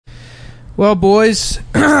Well, boys,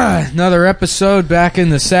 another episode back in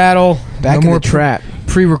the saddle. Back in the trap.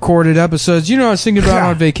 Pre-recorded episodes. You know, I was thinking about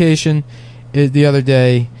on vacation the other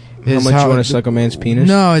day. How much you want to suck a man's penis?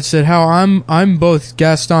 No, it said how I'm both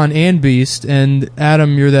Gaston and Beast, and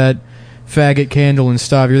Adam, you're that faggot candle, and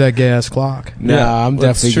Stav, you're that gay-ass clock. Nah, I'm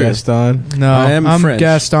definitely Gaston. No, I'm French.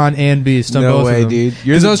 Gaston and Beast. I'm No both way, of them. dude.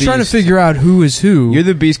 Because I was trying to figure out who is who. You're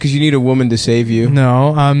the Beast because you need a woman to save you.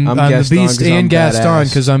 No, I'm the Gaston Beast 'cause and I'm Gaston badass.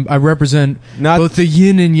 because I represent Not both the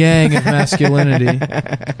yin and yang of masculinity.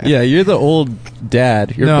 Yeah, you're the old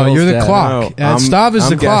dad. You're No, Bill's you're the dad. clock. No, Stav is I'm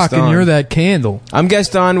the clock, Gaston. and you're that candle. I'm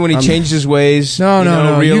Gaston when he changes his ways. No.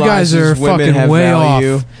 You guys are realizes women fucking have way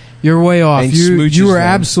value, off. You're way off. and You smooches are them.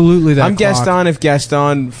 absolutely that I'm clock. Gaston if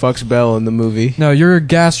Gaston fucks Belle in the movie. No, you're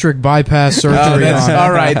gastric bypass surgery. Oh, that's, on.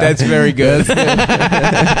 all right, that's very good.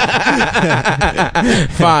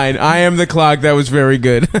 Fine, I am the clock. That was very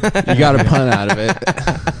good. You got a pun out of it.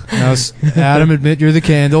 Now, Adam, admit you're the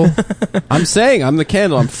candle. I'm saying I'm the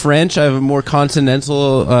candle. I'm French. I have a more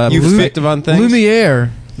continental You perspective on things.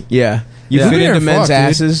 Lumiere. Yeah, you Yeah. fit Lumiere into men's fucked, dude.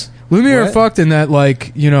 asses. Lumiere What? fucked in that,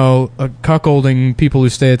 like, cuckolding people who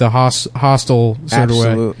stay at the hostel sort of way.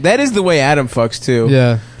 Absolutely, that is the way Adam fucks too.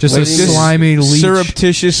 Yeah, just Like, a slimy leech.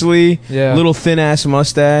 surreptitiously, Yeah. little thin ass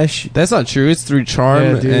mustache. That's not true. It's through charm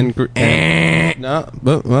Yeah, dude. and no,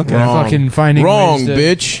 but okay. Wrong. Fucking finding Wrong, ways to-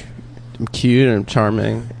 bitch. I'm cute and I'm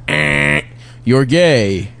charming. You're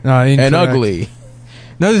gay No, and incorrect. ugly.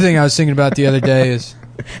 Another thing I was thinking about the other day is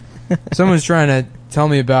someone was trying to tell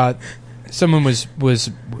me about. Someone was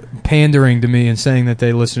pandering to me and saying that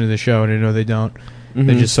they listen to the show, and I know they don't.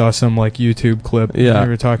 They just saw some like YouTube clip. Yeah. And they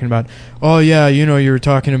were talking about. Oh yeah, you were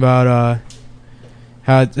talking about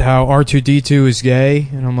how R2D2 is gay,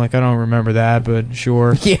 and I'm like, I don't remember that, but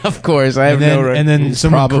sure. Yeah, of course. I have And then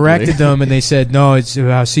someone Probably. corrected them, and they said, no, it's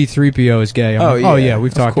how C-3PO is gay. I'm Oh, like, yeah, yeah,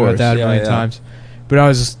 we've of talked course. about that a Yeah, million yeah. times. But I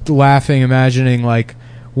was laughing, imagining, like,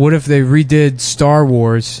 what if they redid Star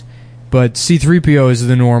Wars, but C-3PO is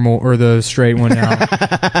the normal, or the straight one now,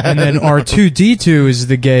 and then R2-D2 is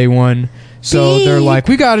the gay one, so they're like,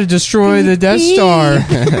 we gotta destroy the Death Star.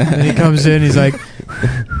 And he comes in, he's like...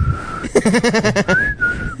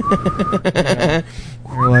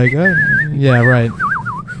 We're like, oh, yeah, right.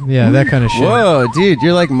 Yeah, that kind of shit. Whoa, dude,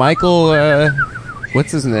 you're like Michael.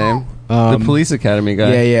 What's his name? The police academy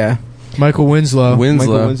guy. Yeah. Michael Winslow. Winslow.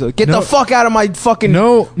 Michael Winslow. Get No- the fuck out of my fucking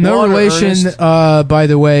No water, relation, Ernest. by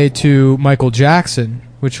the way, to Michael Jackson,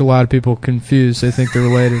 which a lot of people confuse. They think they're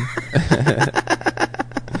related.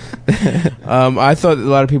 I thought a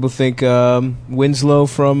lot of people think Winslow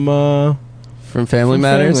from From Family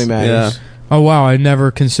Matters. Family Matters. Oh wow, I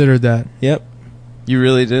never considered that. Yep. Yeah. You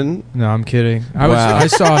really didn't? No, I'm kidding. Wow.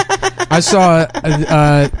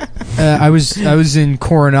 I was in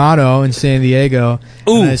Coronado in San Diego.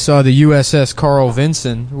 Ooh. And I saw the USS Carl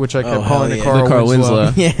Vinson, which I kept Oh, calling hell the yeah. The Carl Carl Winslow.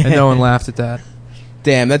 Winslow. Yeah. And no one laughed at that.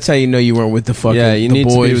 Damn, that's how you know you weren't with the fucking Yeah, you the need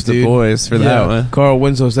boys, to be with dude. the boys for that one. Carl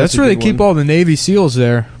Winslow's. That's a where they good keep one. all the Navy SEALs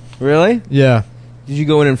there. Really? Yeah. Did you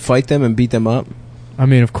go in and fight them and beat them up? I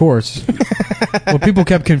mean, of course. Well, people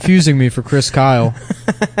kept confusing me for Chris Kyle.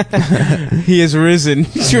 He has risen.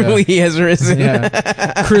 Truly, he has risen.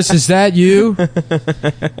 Yeah. Chris, is that you?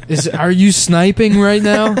 Are you sniping right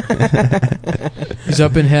now? He's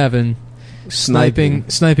up in heaven.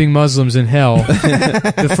 Sniping Muslims in hell.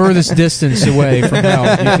 The furthest distance away from hell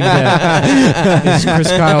you can get is Chris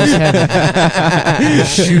Kyle's heaven.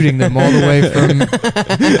 He's shooting them all the way from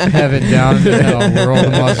heaven down into hell where all the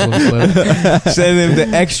Muslims live. Send him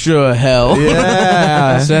to extra hell.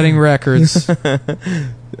 Yeah. Setting records.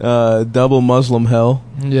 Double Muslim hell.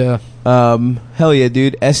 Yeah. Hell yeah,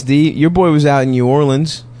 dude. SD. Your boy was out in New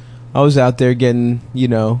Orleans. I was out there getting,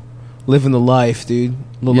 living the life, dude.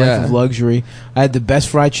 The life of luxury. I had the best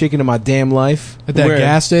fried chicken of my damn life. At that Where?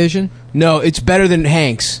 gas station? No, it's better than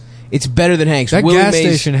Hank's. It's better than Hank's. That Willie gas Mays-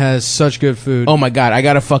 station has such good food. Oh my god, I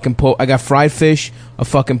got a fucking I got fried fish,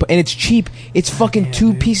 and it's cheap. It's fucking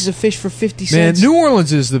two pieces of fish for 50 Man, cents. New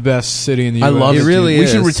Orleans is the best city in the I U.S. love it. It really dude. We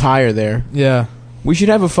should is. retire there. Yeah. We should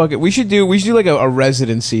have a fucking. We should do like a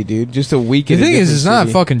residency, dude. Just a week. The in a thing is, different it's not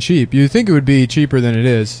city. fucking cheap. You think it would be cheaper than it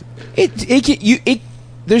is.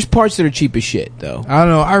 There's parts that are cheap as shit, though. I don't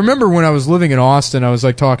know. I remember when I was living in Austin, I was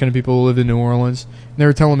like talking to people who lived in New Orleans, and they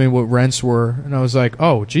were telling me what rents were, and I was like,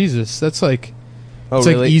 "Oh Jesus, that's like Oh, it's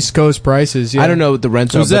really? like East Coast prices." Yeah. I don't know what the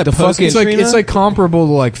rents Was are. that But the post- fucking It's like comparable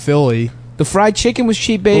to like Philly. the fried chicken was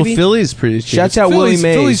cheap, Well, baby. Philly's pretty cheap. Shouts out Willie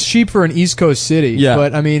Mays. Philly's cheap for an East Coast city. Yeah.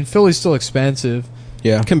 But I mean, Philly's still expensive.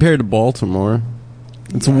 Yeah. compared to Baltimore.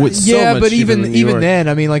 It's so Yeah, much but cheaper than New even York. then,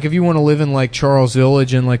 I mean, like if you want to live in like Charles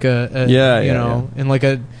Village and like a Yeah, you yeah, know, in like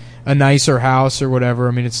a a nicer house or whatever,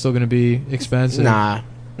 I mean, it's still going to be expensive. Nah,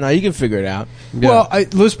 you can figure it out. Yeah. Well,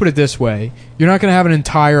 let's put it this way: you're not going to have an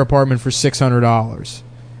entire apartment for $600,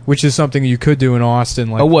 which is something you could do in Austin.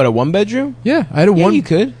 Like, a 1-bedroom? Yeah, I had a one. You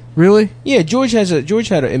could. Really? Yeah, George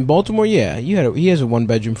had in Baltimore. Yeah, he has a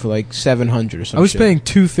 1-bedroom for like $700 or something. I was paying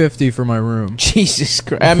 $250 for my room. Jesus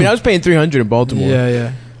Christ! I mean, I was paying $300 in Baltimore.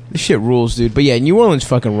 Yeah. This shit rules, dude. But yeah, New Orleans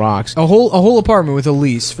fucking rocks. A whole apartment with a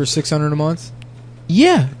lease for $600 a month.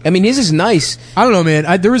 Yeah, I mean, his is nice. I don't know, man.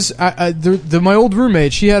 My old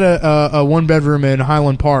roommate. She had a 1-bedroom in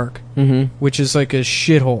Highland Park, which is like a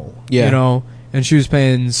shithole. Yeah, you know, and she was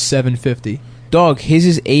paying $750. Dog, his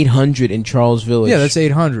is $800 in Charles Village. Yeah, that's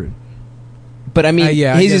 $800. But I mean,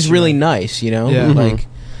 his is really nice. You know, like.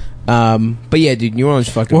 But yeah, dude, New Orleans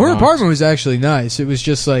fucking. Well, her apartment was actually nice. It was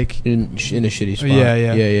just like in a shitty spot.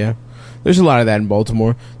 Yeah. There's a lot of that in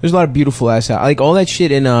Baltimore. There's a lot of beautiful ass house, like all that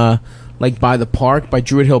shit in like by the park, by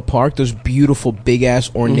Druid Hill Park. Those beautiful big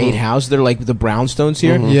ass ornate houses. They're like the brownstones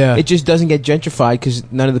here. Yeah, it just doesn't get gentrified because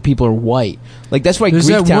none of the people are white. Like that's why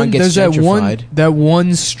Greektown gets gentrified. That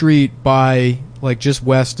one street by like just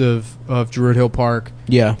west of Druid Hill Park.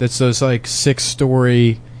 Yeah, that's those like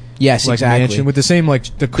 6-story. Yes, like exactly. Mansion with the same like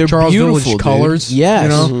the they're Charles Village colors. Dude. Yes, you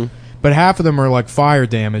know? But half of them are like fire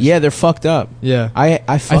damaged. Yeah, they're fucked up. Yeah,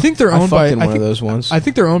 I think they're owned by one of those ones. I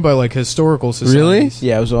think they're owned by like historical societies. Really?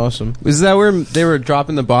 Yeah, it was awesome. Is that where they were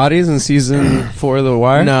dropping the bodies in season 4 of The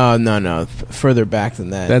Wire? No. Further back than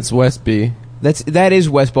that. That's West B. That is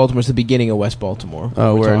West Baltimore. It's the beginning of West Baltimore.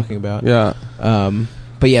 Oh, we're talking about. Yeah.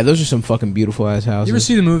 But yeah, those are some fucking beautiful ass houses. You ever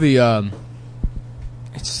see the movie?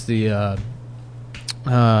 It's the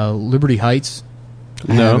Liberty Heights.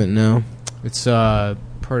 I haven't. No. It's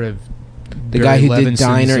part of the guy who did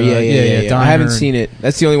Diner. Yeah. Diner. I haven't seen it.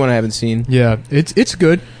 That's the only one I haven't seen. Yeah, it's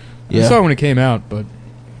good. I saw it when it came out, but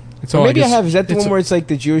it's all. Maybe I have. Is that the one where it's like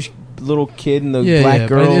the Jewish little kid and the black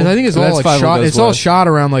girl? I think it's all like shot. It's all shot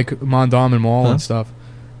around like Mondawmin Mall and stuff.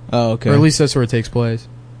 Oh, okay. Or at least that's where it takes place.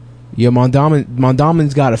 Yeah,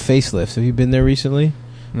 Mondawmin's got a facelift. Have you been there recently?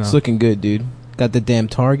 No. It's looking good, dude. Got the damn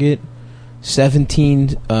Target.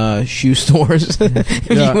 17 shoe stores. If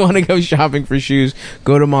you want to go shopping for shoes,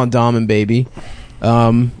 go to Mondawmin, baby.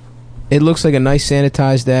 It looks like a nice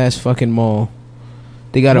sanitized ass fucking mall.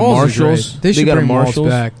 They got a Marshalls. They should bring malls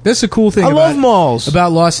back. That's the cool thing. I love malls.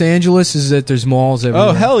 About Los Angeles is that there's malls everywhere.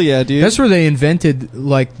 Oh hell yeah, dude! That's where they invented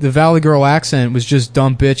like the Valley Girl accent was just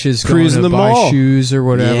dumb bitches cruising going to buy shoes or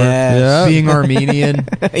whatever. Yes. Being Armenian.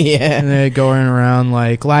 Yeah, and they're going around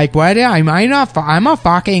like what? I'm a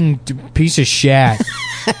fucking piece of shit.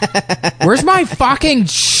 Where's my fucking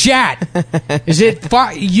shit? Is it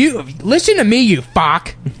you? Listen to me, you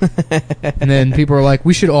fuck. And then people are like,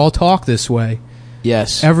 we should all talk this way.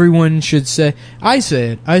 Yes. Everyone should say. I say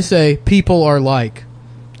it. I say people are like.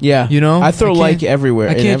 Yeah. You know? I throw like everywhere.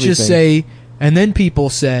 I can't just say, and then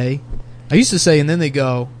people say. I used to say, and then they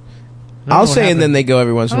go. I'll say, and then they go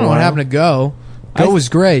every once in a while. I don't know what happened to go. Go was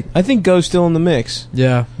great. I think go's still in the mix.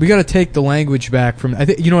 Yeah. We got to take the language back from.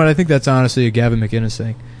 You know what? I think that's honestly a Gavin McInnes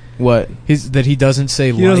thing. What? That he doesn't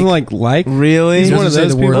say he doesn't like? Really? He's one of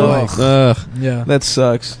those people? Ugh. Yeah. That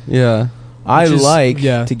sucks. Yeah. I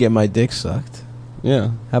to get my dick sucked.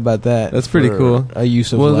 Yeah. How about that? That's pretty cool. A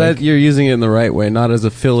use of that you're using it in the right way, not as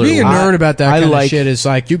a filler. Being a nerd about that kind of shit is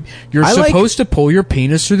like you're supposed to pull your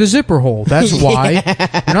penis through the zipper hole. That's why.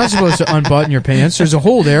 You're not supposed to unbutton your pants. There's a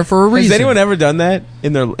hole there for a reason. Has anyone ever done that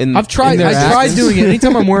in their? I've tried. I tried doing it.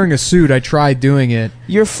 Anytime I'm wearing a suit, I tried doing it.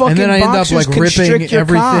 Your fucking and then I end up like ripping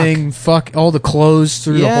everything, all the clothes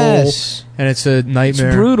through the hole. And it's a nightmare.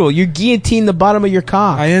 It's brutal. You guillotine the bottom of your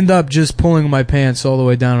cock. I end up just pulling my pants all the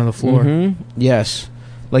way down to the floor. Mm-hmm. Yes.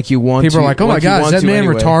 Like you want People are like, oh my God, is that man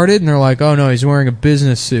retarded? And they're like, oh no, he's wearing a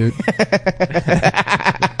business suit.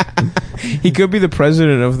 He could be the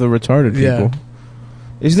president of the retarded people. Yeah.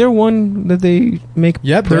 Is there one that they make?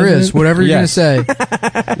 Yep, there is. Whatever you're going to say.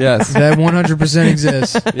 Yes. That 100%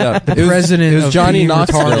 exists. Yeah. The president of Johnny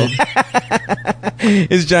Knoxville.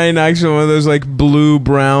 Is Johnny Knoxville one of those like blue,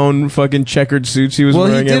 brown, fucking checkered suits he was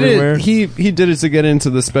wearing everywhere? He did it to get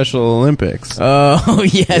into the Special Olympics. Oh,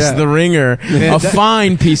 yes, The Ringer. A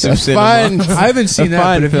fine piece of cinema. I haven't seen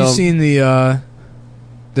that, but have you seen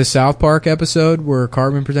the South Park episode where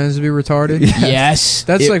Cartman pretends to be retarded? Yes.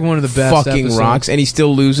 That's like one of the best fucking episodes. rocks, and he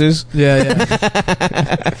still loses. Yeah.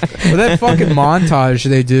 Well, that fucking montage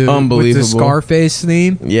they do Unbelievable. with the Scarface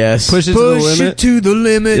theme. Yes. Push it to the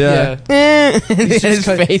limit. Yeah.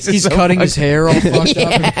 He's cutting his hair all fucked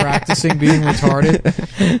up and practicing being retarded.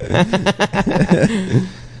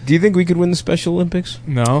 Do you think we could win the Special Olympics?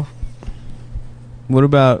 No. What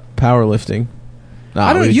about powerlifting? Nah,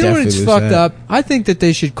 I don't. we You know what? definitely It's lose fucked that. up. I think that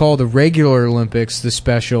they should call the regular Olympics the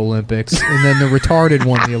Special Olympics, and then the retarded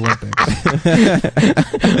one the Olympics.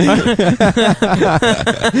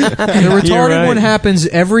 The retarded one happens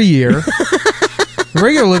every year. The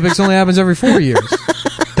regular Olympics only happens every 4 years.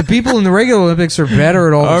 The people in the regular Olympics are better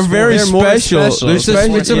at all. Are very special. It's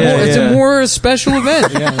a more special event.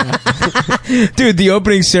 Dude, the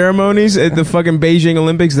opening ceremonies at the fucking Beijing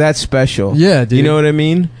Olympics, that's special. Yeah, dude. You know what I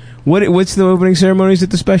mean? What's the opening ceremonies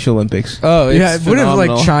at the Special Olympics? Oh, it's yeah. What if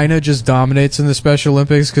phenomenal. like China just dominates in the Special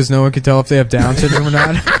Olympics because no one can tell if they have Down syndrome or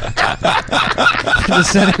not?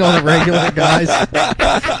 Just sending all the regular guys.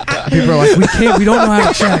 People are like, we don't know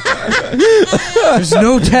how to check. There's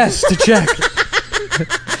no test to check.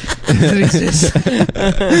 Does it exist?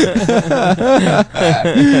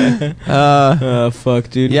 Fuck,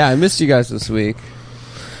 dude. Yeah, I missed you guys this week.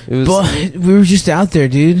 It was. But we were just out there,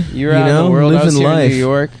 dude. You were out in the world. I was living here life. in New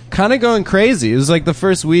York, kind of going crazy. It was like the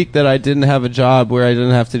first week that I didn't have a job where I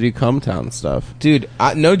didn't have to do Cumtown stuff. Dude,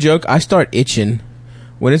 no joke, I start itching.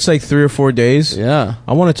 When it's like 3 or 4 days, Yeah,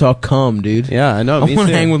 I want to talk cum, dude. yeah, I know. I me want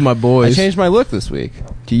to too. hang with my I boys. changed my look this week.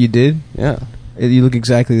 You did? Yeah, You look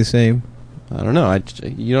exactly the same. I don't know.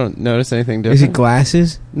 You don't notice anything different? Is it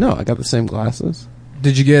glasses? No, I got the same glasses.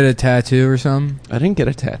 Did you get a tattoo or something? I didn't get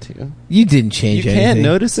a tattoo. You didn't change You anything. can't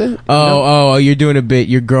notice it. Oh, you're doing a bit.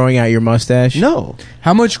 You're growing out your mustache? No.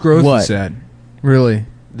 How much growth What? is that? Really?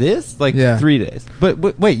 This? Like Yeah. 3 days.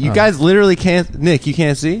 But wait, you Oh. guys literally can't... Nick, you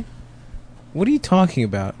can't see? What are you talking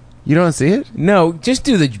about? You don't see it? No, just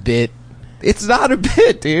do the bit. It's not a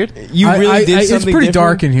bit, dude. You really did something It's pretty different?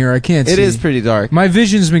 dark in here. I can't see. It is pretty dark. My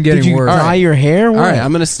vision's been Did getting you worse. dye your hair? All What? right,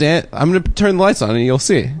 I'm gonna turn the lights on and you'll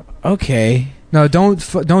see. Okay. No, don't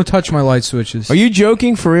touch my light switches. Are you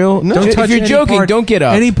joking for real? No. Don't If touch you're any joking, part- don't get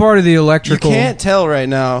up. Any part of the You electrical. can't tell right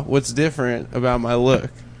now what's different about my look.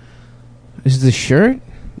 Is it the shirt?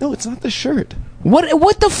 No, it's not the shirt.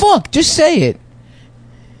 What the fuck? Just say it.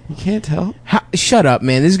 You can't tell? Shut up,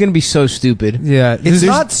 man. This is gonna be so stupid. Yeah, It's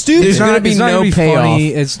not stupid. There's gonna be no payoff. Funny.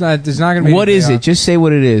 It's not. There's not gonna be. What any is payoff. it? Just say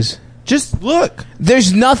what it is. Just look.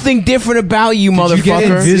 There's nothing different about you, Did motherfucker. you get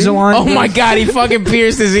Invisalign? Oh my god, he fucking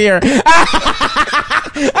pierced his ear. This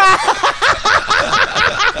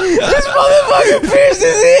motherfucker pierced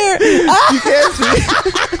his ear. You can't see.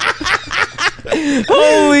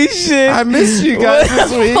 Holy shit. I missed you guys What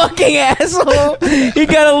this a week. fucking asshole. He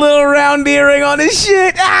got a little round earring on his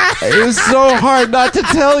shit. It was so hard not to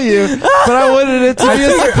tell you, but I wanted it to be a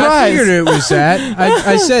I surprise. figured it was that.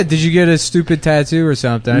 I said, did you get a stupid tattoo or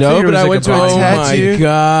something? No, figured it but was I like went to a Oh tattoo.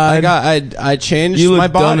 my god. I changed You look my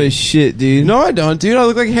dumb body. as shit, dude. No, I don't, dude. I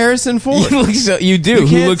look like Harrison Ford. You do. You Who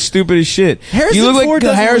can't- looks stupid as shit? Harrison you look like Ford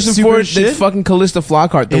doesn't look Harrison stupid Ford, as shit. the fucking Callista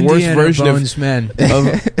Flockhart, the worst Indiana version Bones men.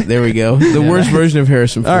 of there we go. The worst version of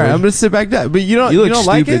Harrison Ford. All right, I'm gonna sit back down. But you don't. you look don't stupid,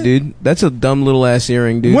 like it, dude. That's a dumb little ass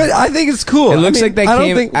earring, dude. What? I think it's cool. It looks I mean, like that I don't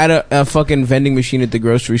came think, out of a fucking vending machine at the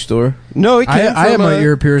grocery store. No, it came I had from my a-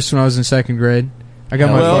 ear pierced when I was in 2nd grade. I got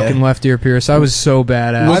my Hell yeah. fucking left ear pierced. I was so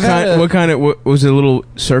badass. What I've had kind? a- What kind of? What, was it a little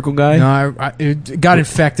circle guy? No, it got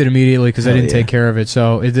infected immediately because I Hell didn't yeah. take care of it.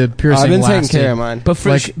 So the piercing I've been taking lasted care of mine. But for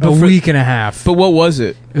like but a for- week and a half. But what was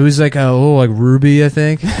it? It was like a little like ruby, I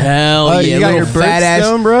think. Hell Oh, yeah! you got little your fat ass,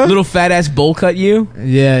 birthstone, bro? little fat ass bowl cut you.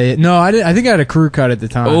 Yeah. No, I didn't. I think I had a crew cut at the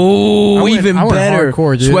time. Oh, I went- even I went better.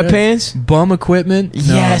 hardcore, dude. Sweatpants. Bum equipment. No.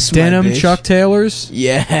 Yes, my Denim bitch. Chuck Taylors.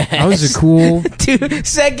 Yeah, I was a cool. dude.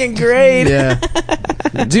 2nd grade. Yeah.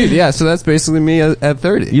 Dude, yeah. So that's basically me at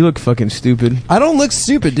 30. You look fucking stupid. I don't look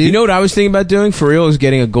stupid, dude. You know what I was thinking about doing for real is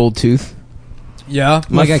getting a gold tooth. Yeah.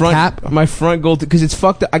 Like a front, cap? My front gold because it's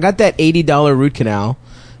fucked up. I got that $80 root canal.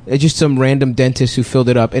 It's just some random dentist who filled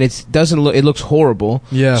it up, and it doesn't look. It looks horrible.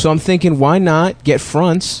 Yeah. So I'm thinking, why not get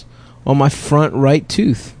fronts on my front right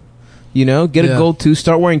tooth? You know, get Yeah. a gold tooth.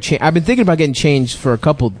 Start wearing chain. I've been thinking about getting changed for a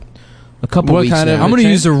couple What weeks kind of- now. I'm going to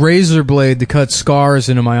chain? use a razor blade to cut scars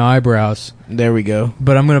into my eyebrows, There we go.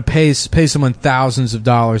 but I'm going to pay someone thousands of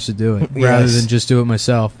dollars to do it rather Yes. than just do it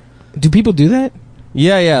myself. Do people do that?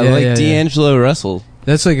 Yeah, Yeah, like yeah, D'Angelo Russell.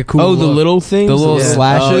 That's like a cool. Oh, the look. little things, The little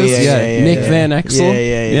slashes? Oh, Yeah, Nick Van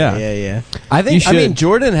Exel? Yeah. I think. You I mean, should.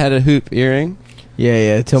 Jordan had a hoop earring.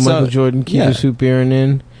 Yeah. Tell So, Michael Jordan keep yeah. his hoop earring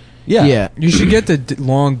in. Yeah. You should get the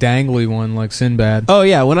long dangly one like Sinbad. Oh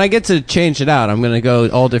yeah. When I get to change it out, I'm gonna go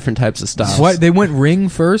all different types of styles. What, they went ring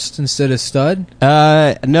first instead of stud?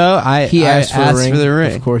 No. He I asked for the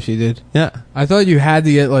ring. Of course he did. Yeah. I thought you had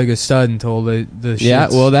to get like a stud until the Yeah.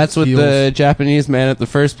 shits Well, that's what heals. the Japanese man at the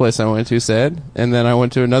first place I went to said, and then I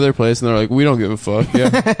went to another place, and they're like, "We don't give a fuck."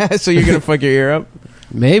 Yeah. So you're gonna fuck your ear up?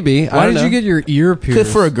 Maybe. Why did you get your ear pierced? Good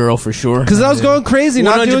for a girl, for sure. Because I was going crazy,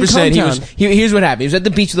 not doing 100%. Here's what happened. He was at the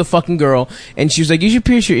beach with a fucking girl, and she was like, "You should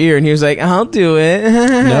pierce your ear," and he was like, "I'll do it."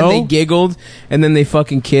 No, they giggled, and then they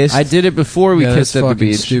fucking kissed. I did it before we kissed at the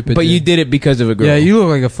beach. Stupid, but you did it because of a girl. Yeah, you look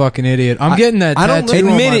like a fucking idiot. I'm getting that tattoo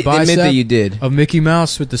on my bicep. Admit that you did. Of Mickey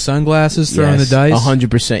Mouse with the sunglasses throwing the dice.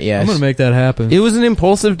 100%. Yes. I'm gonna make that happen. It was an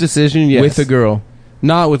impulsive decision. Yes. With a girl.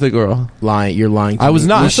 Not with a girl. Lying. You're lying to I was me.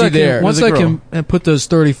 not. Was she there? Once I can put those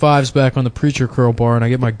 35s back on the preacher curl bar and I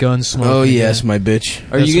get my gun smoking. Oh, yes, my bitch.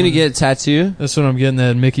 Are you going to get a tattoo? That's what I'm getting,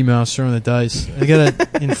 that Mickey Mouse throwing the dice. I got to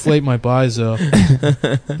inflate my bizo.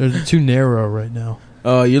 They're too narrow right now.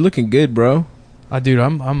 Oh, you're looking good, bro. Dude,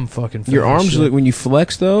 I'm fucking. Your arms look, when you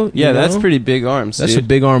flex though. Yeah, that's pretty big arms. That's dude. a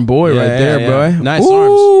big arm boy right there, boy. Nice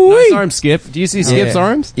arms. Nice arms, Skip. Do you see Skip's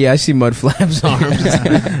arms? Yeah, I see Mudflap's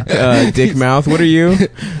arms. Dick mouth. What are you?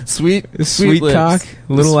 Sweet lips. Cock.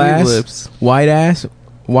 Little sweet ass. Lips. Wide ass.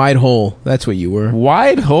 Wide hole. That's what you were.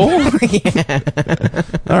 Wide hole. Yeah.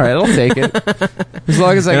 All right, I'll take it. As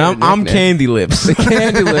long as I'm Candy Lips.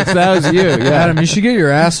 Candy Lips. That was you. Yeah. Adam, you should get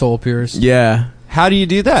your asshole pierced. Yeah. How do you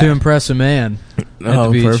do that? To impress a man.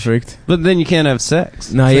 Oh, perfect. But then you can't have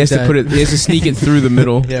sex. No, he has to put it. He has to sneak it through the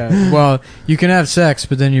middle. Yeah. Well, you can have sex,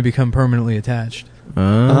 but then you become permanently attached.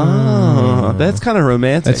 Oh, that's kind of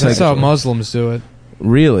romantic. That's how Muslims do it.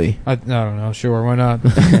 Really? I don't know. Sure, why not?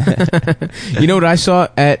 You know what I saw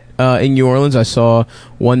at in New Orleans? I saw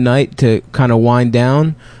one night to kind of wind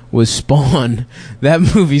down was Spawn. That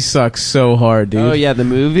movie sucks so hard, dude. Oh yeah, the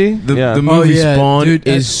movie. The movie Spawn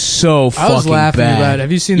is so fucking bad. I was laughing about it.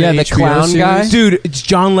 Have you seen the HBO clown series? guy? Dude, it's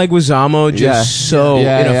John Leguizamo just in a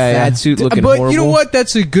fat suit looking horrible. But you know what?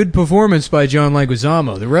 That's a good performance by John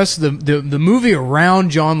Leguizamo. The rest of the movie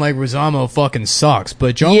around John Leguizamo fucking sucks.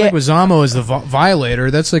 But John Leguizamo is the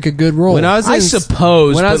violator. That's like a good role. I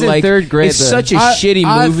suppose. When I was in third grade, it's such a shitty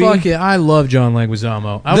movie. I love John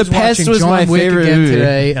Leguizamo. I was Pest watching was John my Wick favorite again movie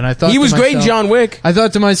today, and I thought he was great in John Wick. I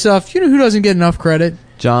thought to myself, you know who doesn't get enough credit?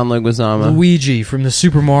 John Leguizamo. Luigi from the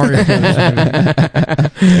Super Mario Bros.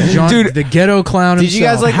 Dude, the ghetto clown himself. Did you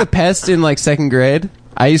guys like The Pest in like second grade?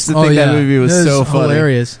 I used to think that movie was so funny.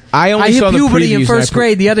 Hilarious. I only saw hit the puberty in previews first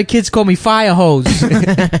grade. The other kids call me Fire Hose. Yo,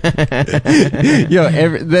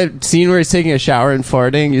 that scene where he's taking a shower and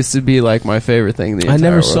farting used to be like my favorite thing. I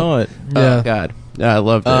never saw it. Yeah. Oh God. Yeah, I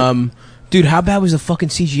loved it. Dude, how bad was the fucking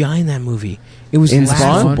CGI in that movie? It was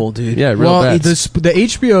laughable, dude. Yeah, real bad. The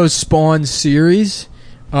HBO Spawn series,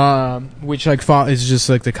 which like is just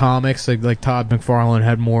like the comics, like Todd McFarlane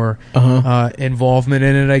had more involvement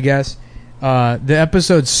in it, I guess. The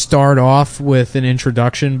episodes start off with an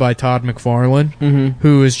introduction by Todd McFarlane,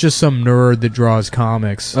 who is just some nerd that draws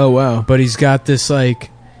comics. Oh wow! But he's got this like,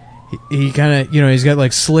 he kind of he's got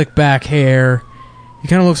like slick back hair. He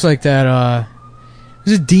kind of looks like that.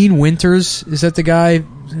 Is it Dean Winters? Is that the guy?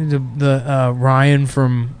 The Ryan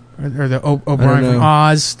from or the O'Brien from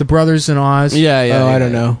Oz, the brothers in Oz. Yeah. I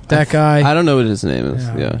don't know that guy. I don't know what his name is.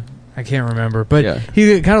 Yeah. I can't remember, but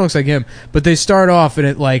he kind of looks like him. But they start off and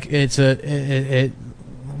it like it like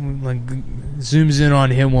zooms in on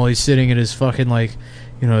him while he's sitting in his fucking like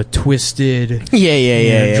twisted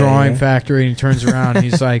drawing factory, and he turns around and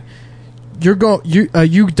he's like,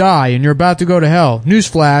 you die and you're about to go to hell.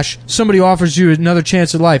 Newsflash, somebody offers you another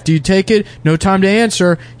chance at life. Do you take it? No time to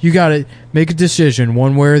answer. You got to make a decision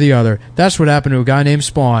one way or the other. That's what happened to a guy named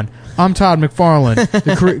Spawn. I'm Todd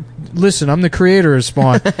McFarlane. Listen, I'm the creator of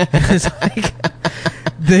Spawn. And it's like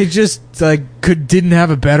they just didn't have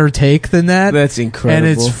a better take than that. That's incredible. And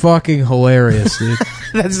it's fucking hilarious, dude.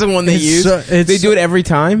 That's the one they use. They do it every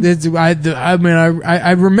time. I mean,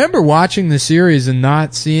 I remember watching the series and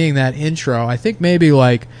not seeing that intro. I think maybe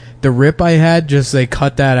like the rip I had, just they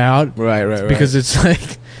cut that out, right, because it's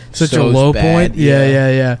like such a low point.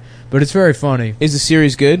 Yeah. But it's very funny. Is the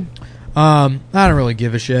series good? I don't really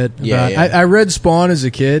give a shit. I read Spawn as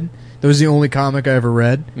a kid. That was the only comic I ever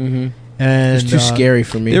read. Mm-hmm. And it's too scary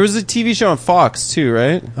for me. There was a TV show on Fox too,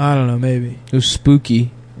 right? I don't know, maybe it was spooky.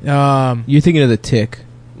 You're thinking of The Tick.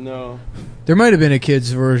 No, there might have been a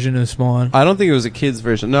kid's version of Spawn. I don't think it was a kid's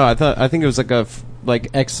version. No, I think it was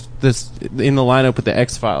this in the lineup with the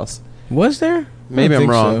X-Files. Was there? Maybe I'm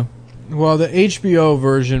wrong. So. Well, the HBO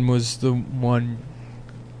version was the one.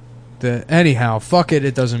 Anyhow, fuck it.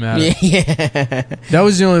 It doesn't matter. Yeah. That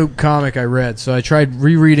was the only comic I read, so I tried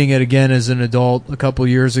rereading it again as an adult a couple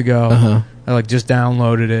years ago. I just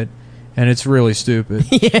downloaded it, and it's really stupid.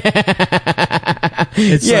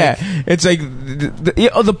 It's like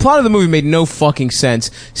the plot of the movie made no fucking sense.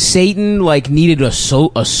 Satan needed a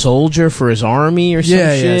soldier for his army or some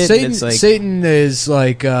shit. Yeah. Satan is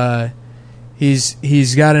like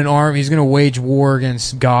he's got an arm. He's going to wage war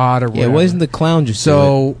against God or whatever. Yeah, why isn't the clown just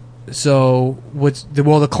so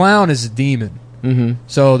the clown is a demon. Mm-hmm.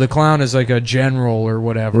 So the clown is like a general or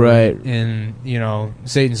whatever, right? In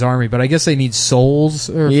Satan's army, but I guess they need souls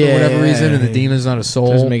or for whatever reason, and the demon's not a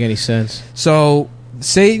soul. Doesn't make any sense. So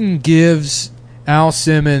Satan gives Al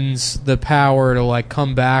Simmons the power to like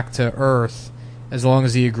come back to Earth as long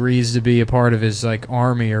as he agrees to be a part of his like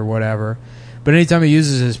army or whatever. But anytime he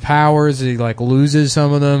uses his powers, he like loses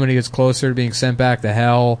some of them, and he gets closer to being sent back to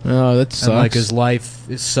hell. Oh, that sucks. And like his life,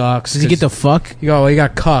 it sucks. Does he get the fuck? He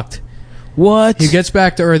got cucked. What? He gets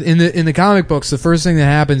back to Earth in the comic books. The first thing that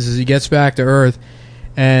happens is he gets back to Earth,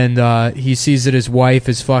 and he sees that his wife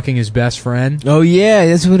is fucking his best friend. Oh yeah,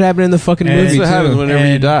 that's what happened in the fucking movie. That's what happens whenever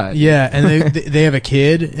you die. Yeah, and they have a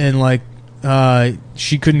kid, and like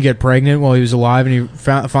she couldn't get pregnant while he was alive, and he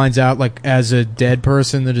finds out like as a dead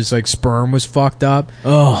person that his like sperm was fucked up.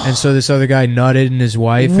 Oh, and so this other guy nutted in his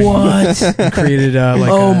wife. What? And created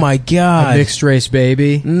my god, a mixed race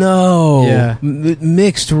baby. No, yeah,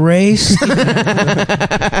 mixed race.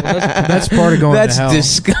 That's part of going to hell. That's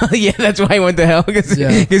disgusting. Yeah, that's why he went to hell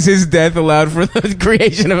because his death allowed for the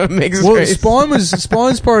creation of a mixed race.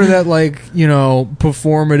 Spawn's part of that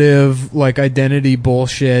performative like identity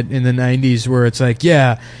bullshit in the 90s. Where it's like,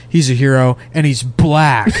 yeah, he's a hero and he's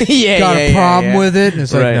black. Got a problem with it? And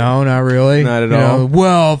it's like, no, not really. Not at all.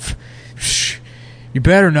 Well, you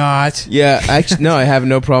better not. Yeah, actually, no, I have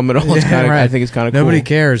no problem at all. It's kind of, I think it's kind of cool. Nobody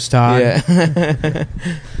cares, Todd. Yeah.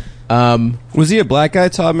 Was he a black guy,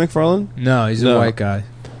 Todd McFarlane? No, he's a white guy.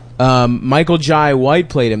 Michael Jai White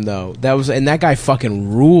played him though. And that guy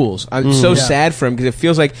fucking rules. I'm so sad for him because it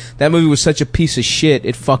feels like that movie was such a piece of shit.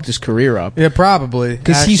 It fucked his career up. Yeah, probably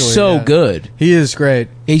because he's so good. He is great.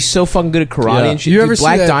 He's so fucking good at karate and shit. You ever see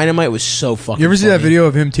Black Dynamite was so fucking. You ever see that video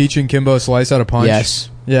of him teaching Kimbo Slice how to punch?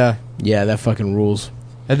 Yes. Yeah. Yeah, that fucking rules.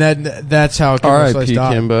 And that's how Kimbo Slice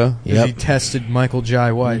died. Kimbo. Yep. He tested Michael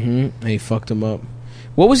Jai White. And he fucked him up.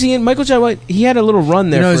 What was he in? Michael Jai White? He had a little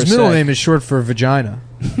run there. His middle name is short for vagina.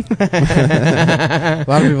 A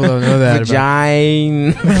lot of people don't know that.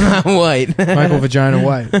 Vagina White. Michael Vagina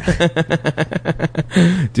White.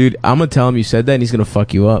 Dude, I'm gonna tell him you said that, and he's gonna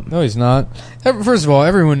fuck you up. No, he's not. First of all,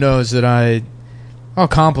 everyone knows that I'll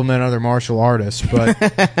compliment other martial artists, but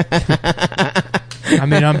I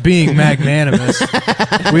mean, I'm being magnanimous.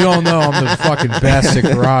 We all know I'm the fucking best at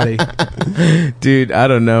karate. Dude, I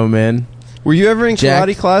don't know, man. Were you ever in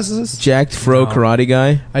karate classes? Jacked fro karate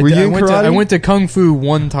guy? Were you in karate? I went to Kung Fu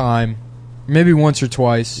one time. Maybe once or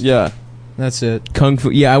twice. Yeah. That's it. Kung Fu.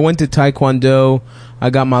 Yeah, I went to Taekwondo. I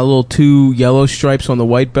got my little 2 yellow stripes on the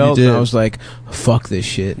white belt, and I was like, fuck this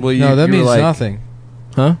shit. Well, no, that means nothing.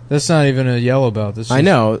 Huh? That's not even a yellow belt. That's just, I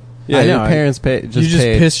know. Yeah, I know. Your parents paid. You just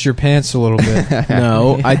pissed your pants a little bit.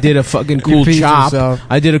 No, I did a fucking cool chop. Yourself.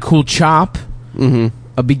 I did a cool chop. Mm-hmm.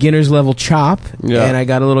 A beginner's level chop, and I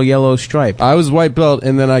got a little yellow stripe. I was white belt,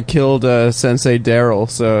 and then I killed Sensei Daryl,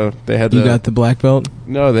 so they had to... You got the black belt?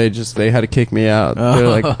 No, they had to kick me out. They're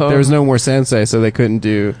like, there was no more sensei, so they couldn't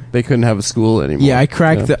have a school anymore. Yeah, I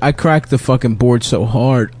cracked the fucking board so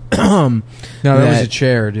hard. No, that was a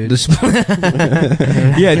chair, dude.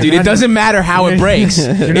 Yeah, dude, it doesn't matter how it breaks.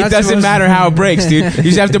 It doesn't matter how it breaks, dude. You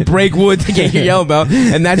just have to break wood to get your yellow belt,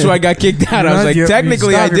 and that's why I got kicked out. I was like,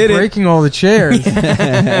 technically, I did it. Breaking all the chairs.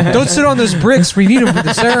 Don't sit on those bricks. We need them for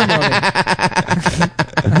the ceremony.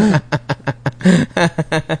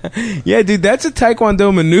 Yeah, dude, that's a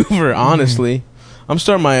Taekwondo maneuver, honestly. I'm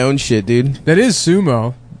starting my own shit, dude. That is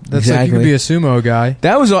sumo. That's exactly. Like you could be a sumo guy.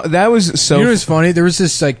 That was so. You know what's funny? There was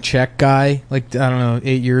this like Czech guy, like I don't know,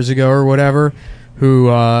 8 years ago or whatever, who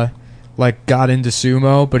like got into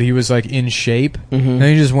sumo, but he was like in shape. Mm-hmm. And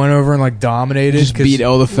he just went over and like dominated. Just beat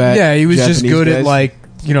all the fat. Yeah, he was Japanese just good guys. At like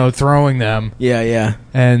throwing them. Yeah.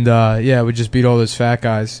 And would just beat all those fat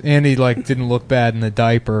guys. And he like didn't look bad in the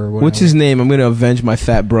diaper or whatever. What's his name? I'm gonna avenge my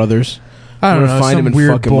fat brothers. I don't know, find some him and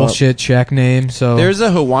weird bullshit Czech name. So there's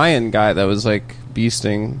a Hawaiian guy that was like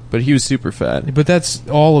beasting, but he was super fat. But that's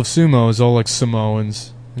all of sumo is all like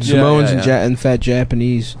Samoans. And fat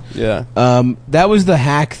Japanese. Yeah. That was the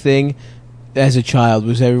hack thing as a child,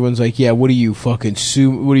 was everyone's like, yeah, what do you fucking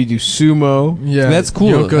what do you do, sumo? Yeah. That's cool.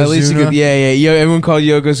 Yokozuna. At least you could, everyone called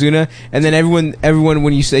Yokozuna. And then everyone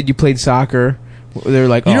when you said you played soccer, they were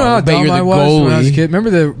like, you know how dumb you're I was when I was a kid?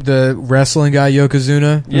 Remember the wrestling guy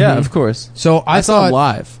Yokozuna? Yeah, of course. So I saw him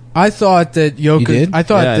live. I thought that in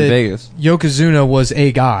Vegas. Yokozuna was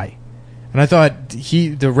a guy. And I thought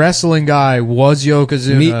the wrestling guy was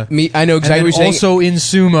Yokozuna. I know exactly what you're saying. Also in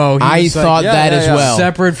sumo, I thought that as well.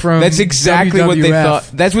 Separate from that's exactly WWF. what they thought.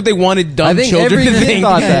 That's what they wanted dumb children to think.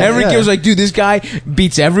 Every kid was like, dude, this guy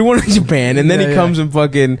beats everyone in Japan, and then he comes and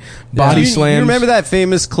fucking body slams. You remember that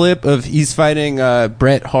famous clip of he's fighting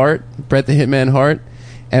Bret the Hitman Hart?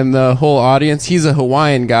 And the whole audience, he's a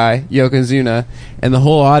Hawaiian guy, Yokozuna, and the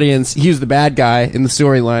whole audience, he was the bad guy in the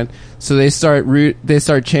storyline. So they start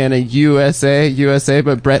chanting USA, USA,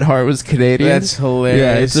 but Bret Hart was Canadian. That's hilarious.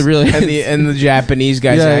 Yeah, it's a really and the Japanese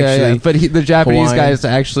guy's actually but the Japanese Hawaiian. guy is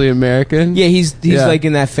actually American. Yeah, he's like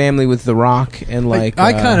in that family with The Rock and like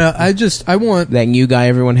I want that new guy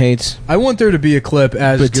everyone hates. I want there to be a clip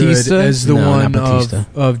as Batista? good as the No, one not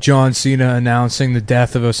of John Cena announcing the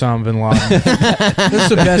death of Osama bin Laden. That's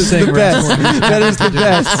the best thing. That is the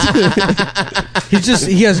best.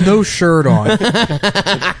 He has no shirt on.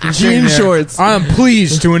 Jean shorts. I am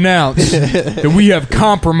pleased to announce that we have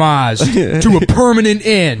compromised to a permanent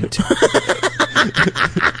end.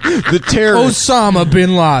 The terrorist. Osama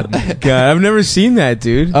bin Laden. God, I've never seen that,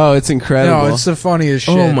 dude. Oh, it's incredible. No, it's the funniest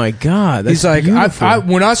shit. Oh my God, that's He's like, beautiful.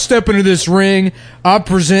 when I step into this ring, I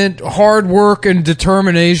present hard work and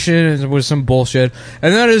determination, and with some bullshit,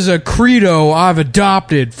 and that is a credo I've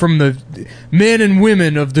adopted from the men and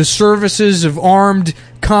women of the services of armed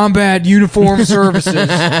combat uniform services.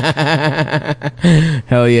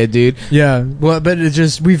 Hell yeah, dude. Yeah, well, but it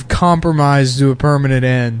just we've compromised to a permanent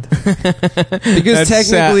end. Because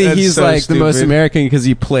technically he's so like the most stupid. American because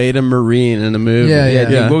he played a Marine in a movie. Yeah.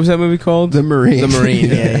 Dude, what was that movie called? The Marine. The Marine.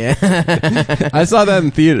 Yeah. I saw that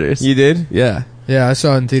in theaters. You did? Yeah. Yeah, I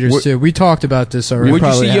saw it in theaters too. We talked about this already. Where'd you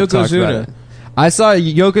probably see have talked about Yokozuna? it. I saw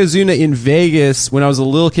Yokozuna in Vegas when I was a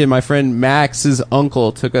little kid. My friend Max's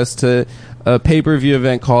uncle took us to a pay-per-view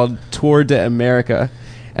event called Tour de America.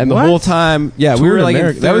 And the What? whole time, we Tour were de like in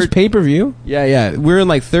America. That was pay-per-view? Yeah. We were in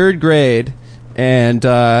like third grade, and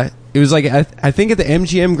it was like I think at the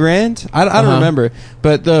MGM Grand. I don't remember,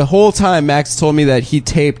 but the whole time Max told me that he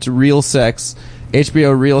taped Real Sex,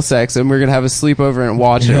 HBO Real Sex, and we were gonna have a sleepover and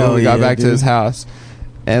watch it when we got back to his house.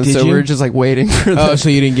 And Did so we you? were just like waiting for the. Oh, so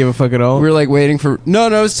you didn't give a fuck at all? We were like waiting for. No,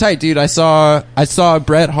 it was tight, dude. I saw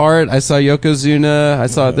Bret Hart. I saw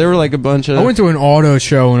Yokozuna. There were like a bunch of. I went to an auto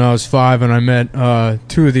show when I was 5, and I met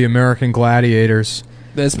 2 of the American Gladiators.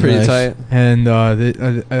 That's pretty Nice. tight. And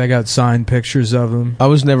I got signed pictures of them. I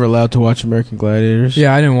was never allowed to watch American Gladiators.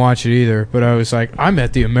 Yeah, I didn't watch it either, but I was like, I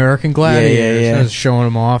met the American Gladiators. Yeah. I was showing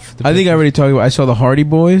them off. I think I already talked about. I saw the Hardy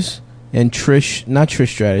Boys and not Trish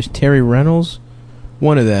Stratus, Terry Reynolds,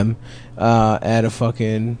 one of them, at a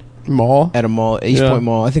fucking Mall. at a mall, East Point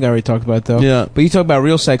Mall. I think I already talked about it, though. Yeah. But you talk about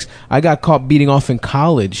real sex. I got caught beating off in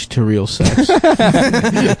college to real sex.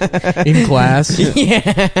 in class.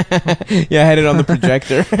 Yeah, I had it on the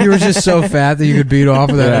projector. You were just so fat that you could beat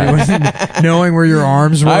off without anyone knowing where your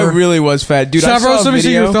arms were. I really was fat, dude. Stavros, let me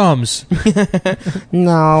see your video. thumbs.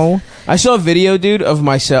 No. I saw a video, dude, of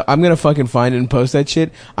myself. I'm gonna fucking find it and post that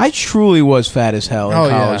shit. I truly was fat as hell in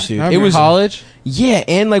college, dude. I It was college. Yeah,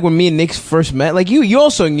 and like when me and Nick first met, like you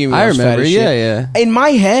also knew me. I was fat remember. as Yeah. shit. In my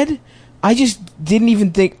head, I just didn't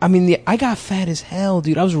even think. I mean, I got fat as hell,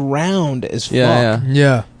 dude. I was round as fuck. Yeah.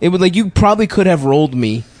 Yeah. It would like you probably could have rolled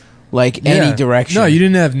me like any direction. No, you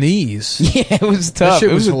didn't have knees. Yeah, it was tough. That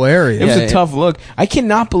shit it was hilarious. It was Yeah, a tough look. I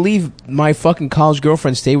cannot believe my fucking college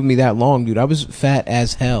girlfriend stayed with me that long, dude. I was fat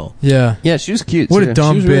as hell. Yeah. Yeah, she was cute. What too. a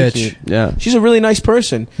dumb She was really bitch. cute. Yeah. She's a really nice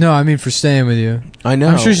person. No, I mean for staying with you. I know.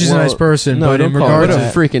 I'm sure she's a nice person, no, but don't in call her What regards a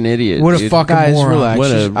that. freaking idiot. What a dude. fucking Guys, moron. relax.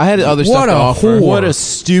 What a- I had other what stuff to a offer. whore. What a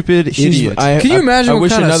stupid idiot. Can you imagine I what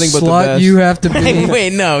wish kind her of nothing but the slut best. you have to be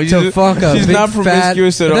Wait, no. to fuck a She's big not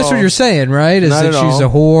promiscuous fat, at all. That's what you're saying, right? Is Not that at she's all. a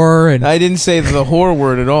whore and I didn't say the whore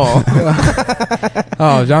word at all.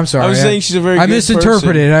 oh, I'm sorry. I was saying she's a very I good misinterpreted.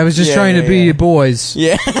 person. I was just Yeah, trying to yeah, be yeah. boys.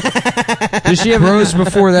 Yeah. Does she have rose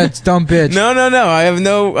before that dumb bitch? No. I have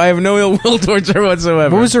no ill will towards her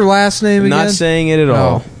whatsoever. What was her last name again? Not saying it at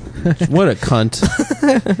all. What a cunt.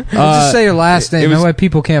 Just say her last name. it was- That way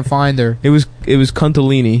people can't find her. It was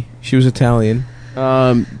Cuntalini. She was Italian.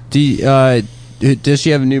 Does she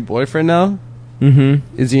have a new boyfriend now?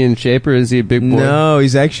 Mm-hmm. Is he in shape or is he a big boy? No,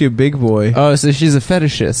 he's actually a big boy. Oh, so she's a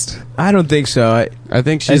fetishist. I don't think so. I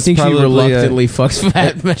think I she's think she probably reluctantly fucks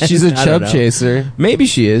fat men. She's a I don't chub know. chaser. Maybe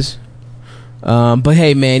she is. But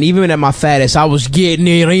hey, man, even at my fattest, I was getting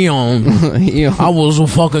it in. You know. I was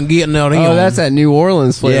fucking getting it in. Oh, that's that New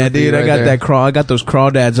Orleans flavor. Yeah, dude, I got that crawl. I got those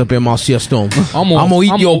crawdads up in my system. I'm gonna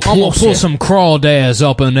eat your I'm gonna pussy. put some crawdads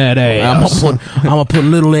up in that ass. I'm gonna put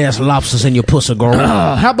little ass lobsters in your pussy, girl.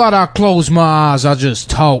 How about I close my eyes? I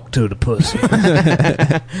just talk to the pussy.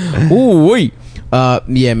 Ooh, wait.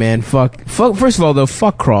 Yeah, man. Fuck. First of all, though,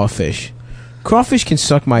 fuck crawfish. Crawfish can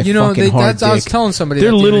suck my fucking hard dick. I was telling somebody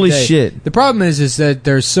they're that the little other as day. shit. The problem is that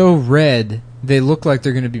they're so red, they look like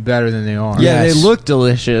they're going to be better than they are. Yeah, Yes. they look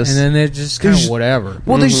delicious. And then they're just kind of whatever.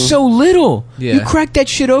 Well, there's so little. Yeah. You crack that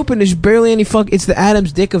shit open, there's barely any fuck. It's the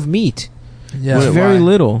Adam's dick of meat. Yeah, It's very why?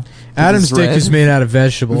 little. Adam's It's dick red. is made out of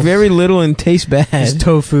vegetables. Very little and tastes His bad.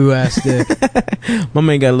 tofu ass dick. My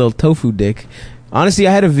man got a little tofu dick. Honestly,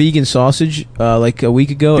 I had a vegan sausage like a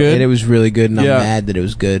week ago, Good? and it was really good, and I'm Yeah. mad that it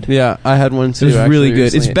was good. Yeah, I had one too. It was really actually, good.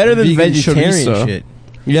 It's recently. better than Vegan vegetarian chorizo. shit.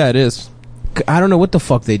 Yeah, it is. I don't know what the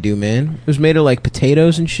fuck they do, man. It was made of like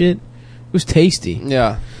potatoes and shit. It was tasty.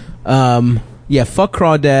 Yeah. Yeah, fuck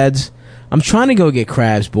crawdads. I'm trying to go get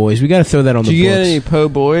crabs, boys. We got to throw that on Did the you books. get any po'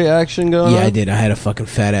 boy action going on? Yeah, I did. I had a fucking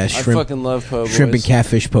fat ass I shrimp, fucking love po' boys. shrimp and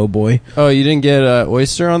catfish po' boy. Oh, you didn't get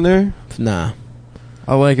oyster on there? Nah,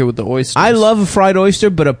 I like it with the oysters. I love a fried oyster,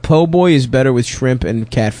 but a po' boy is better with shrimp and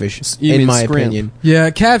catfish, You in mean my scrimp. opinion. Yeah,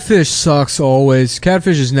 catfish sucks always.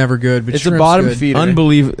 Catfish is never good, but It's a shrimp's bottom good. feeder.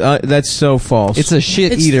 Unbelievable. That's so false. It's a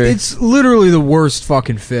shit It's, eater. it's literally the worst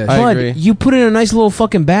fucking fish. I But agree. you put in a nice little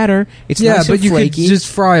fucking batter. It's yeah, nice but and you could flaky. just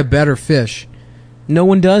fry a better fish. No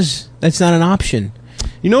one does. That's not an option.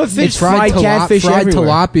 You know what fish? It's fried catfish fried everywhere.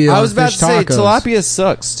 tilapia. I was about fish to say tacos. tilapia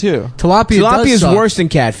sucks too. Tilapia Tilapia does is suck. worse than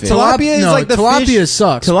catfish. Tilapia is like the tilapia fish-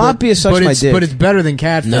 sucks. Tilapia sucks but my it's, dick. but it's better than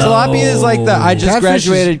catfish. No. Tilapia is like the I just Catfish is-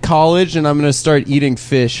 graduated college and I'm gonna start eating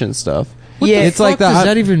fish and stuff. What Yeah, the it's like fuck does the-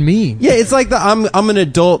 that even mean? Yeah, it's like the I'm an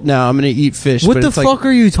adult now. I'm gonna eat fish. What but the it's like, fuck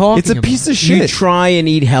are you talking It's a about? piece of You shit. try and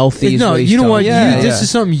eat healthy. is No, what he's you know what? telling Yeah, you, this yeah. is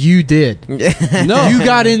something you did. No, You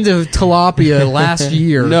got into tilapia last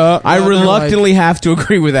year. No, I no, reluctantly have to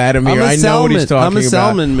agree with Adam here. I'm a I know what he's salmon- talking I'm a about.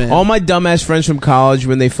 salmon man. All my dumbass friends from college,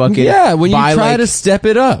 when they fucking Yeah, when you buy try like, to step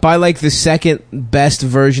it up. buy like the second best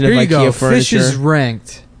version Here of you IKEA go. furniture. Fish is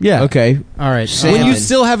ranked. Yeah. Okay, All right. Salmon. When you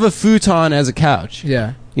still have a futon as a couch.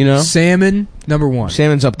 yeah. You know? Salmon number one.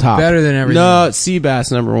 salmon's up top. Better than everything. No, sea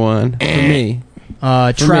bass number one for me.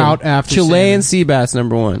 For Trout me. after Chilean salmon. sea bass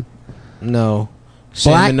number one. No, Black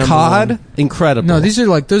Salmon number cod, one. incredible. No,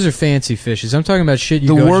 those are fancy fishes. I'm talking about shit you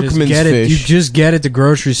The go workman's just get it. fish. You just get at the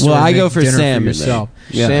grocery store. Well, and I go make for dinner salmon, yourself.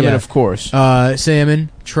 Yeah. Salmon, Yeah. of course.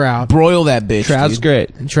 Salmon, trout. Broil that bitch. Trout's dude. great.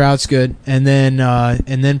 And trout's good, and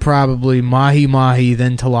then probably mahi,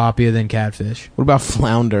 then tilapia, then catfish. What about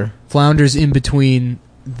flounder? Flounder's in between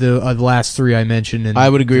the last three I mentioned. And I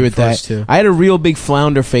would agree the with that. first two. I had a real big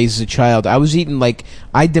flounder phase as a child. I was eating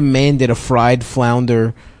I demanded a fried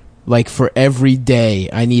flounder for every day.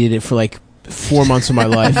 I needed it for 4 months of my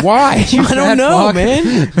life. Why? I fat don't know, fuck.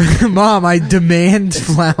 man. Mom, I demand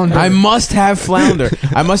flounder. I must have flounder.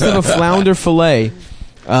 I must have a flounder fillet.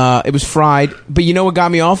 It was fried, but you know what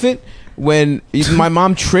got me off it? When my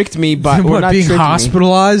mom tricked me by what, not being tricked me.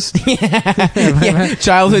 hospitalized, Yeah,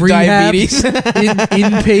 childhood Rehab? diabetes,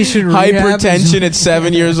 inpatient rehab? hypertension at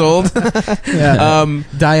 7 years old. Yeah.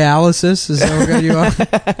 Dialysis is that what got you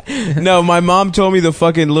off? No, my mom told me the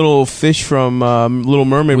fucking little fish from Little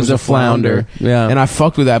Mermaid was a flounder. Yeah. And I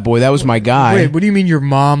fucked with that boy. That was my guy. Wait, what do you mean your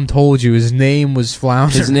mom told you his name was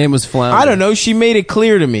Flounder? His name was Flounder. I don't know. She made it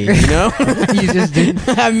clear to me, you know? You just didn't.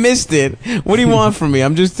 I missed it. What do you want from me?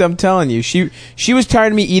 I'm telling you. She was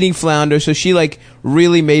tired of me eating flounder, so she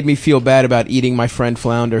really made me feel bad about eating my friend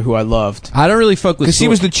Flounder, who I loved. I don't really fuck with 'Cause he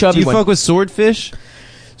was the chubby Do you one. fuck with swordfish?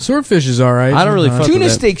 Swordfish is all right. I don't really fuck Tuna with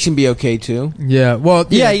it. steak can be okay too. Yeah, well,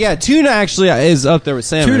 Yeah. Tuna actually is up there with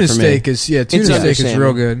salmon Tuna for steak me. is tuna It's under steak is salmon.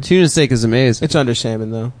 real good. Tuna steak is amazing. It's under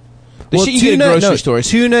salmon though. The Well, shit you get at grocery stores.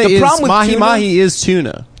 Tuna The is problem with mahi tuna- mahi is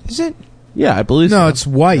tuna. Is it? Yeah, I believe so. No, it's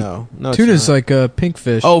white. No, it's Tuna's not. like a pink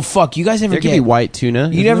fish. Oh fuck! You guys ever there get? can be white tuna.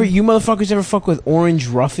 You never, you motherfuckers ever fuck with orange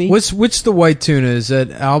Ruffy? What's the white tuna? Is that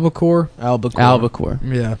albacore? albacore? albacore?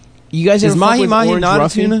 Yeah. You guys Is ever fuck mahi with mahi orange not a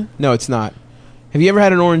Ruffy? tuna? No, it's not. Have you ever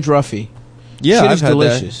had an orange Ruffy? Yeah, shit I've is had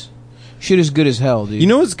delicious. Shit is good as hell, dude. that. You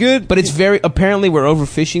know what's good? but it's very apparently we're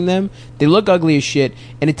overfishing them. They look ugly as shit,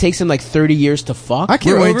 and it takes them 30 years to fuck. I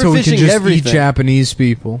can't We're wait till we can overfishing just everything. eat Japanese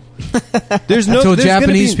people. there's no Until there's gonna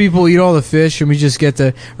Japanese be- people eat all the fish and we just get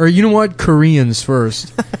the... Or you know what? Koreans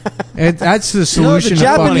first. And that's the solution. to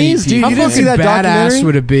Japanese, fucking- dude, How you didn't see fucking that badass documentary?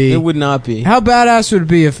 would it be? It would not be. How badass would it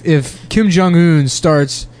be if Kim Jong-un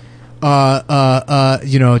starts,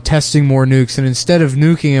 testing more nukes, and instead of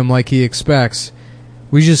nuking him like he expects,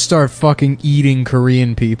 we just start fucking eating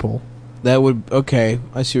Korean people? That would okay.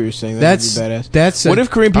 I see what you're saying. That would be badass. That's What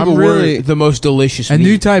if Korean people I'm really- were the most delicious a meat?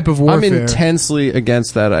 new type of warfare. I'm intensely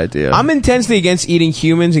against that idea. I'm intensely against eating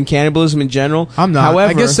humans and cannibalism in general. I'm not.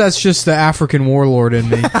 However, I guess that's just the African warlord in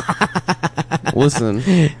me. Listen,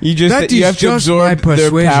 You have to just absorb my their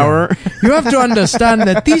persuasion. power. You have to understand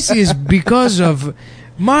that this is because of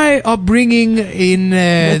my upbringing in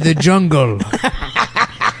the jungle,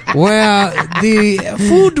 where the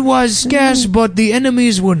food was scarce but the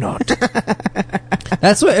enemies were not.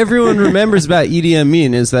 that's what everyone remembers about Idi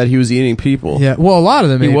Amin is that he was eating people. Yeah, well, a lot of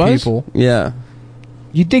them He ate was? people. Yeah.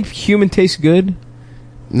 You think human tastes good?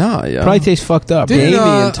 No, yeah. Probably tastes fucked up. Didn't- Didn't,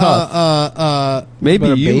 Gamey and tough. Maybe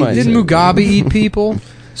But a you baby- might. didn't say. Mugabe eat people?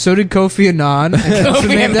 So did Kofi Annan. And Nelson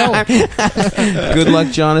Mandela. Good luck,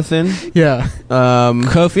 Jonathan. Yeah.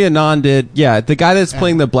 Kofi Annan did. Yeah, the guy that's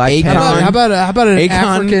playing the Black Akon. Panther. How about an Akon,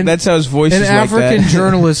 African? that's how his voice An is African like that.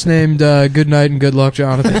 journalist named Good Night and Good Luck,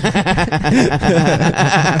 Jonathan.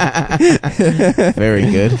 Very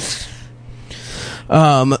good.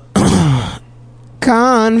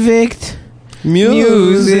 Convict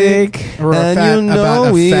music. Or And fat, you know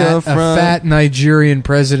about we a are from- fat Nigerian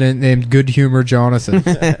president named Good Humor Jonathan.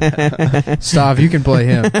 Stav, you can play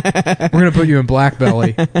him. We're gonna put you in Black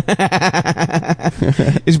Belly,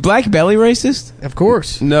 Is Black Belly racist? of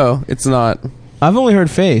course. No, it's not. I've only heard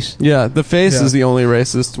face. Yeah, the face Yeah. is the only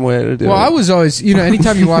racist way to do Well, it. I was always,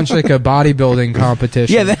 anytime you watch like a bodybuilding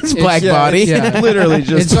competition, Yeah, that's black Yeah, body. yeah. literally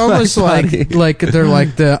just. it's almost black body. like they're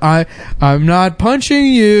like I'm not punching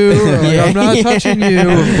you, or like, Yeah. I'm not touching you.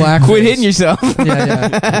 With black Quit face. hitting yourself.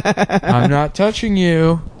 Yeah. I'm not touching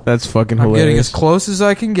you. That's fucking I'm hilarious. getting as close as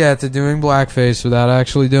I can get to doing blackface without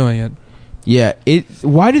actually doing it. Yeah,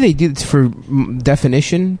 why do they do this for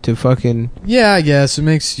definition to fucking? Yeah, I guess it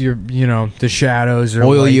makes your, the shadows or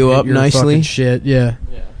Oil like, you hit up your nicely? fucking shit. Yeah.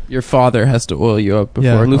 Your father has to oil you up before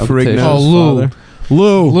Yeah, a Lou competition. Ferrigno's Oh, Lou. father.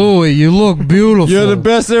 Lou, Louis, you look beautiful. you're the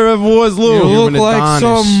best there ever was, Lou. You look You're like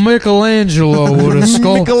Adonis. some Michelangelo would have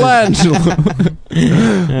sculpted. Michelangelo.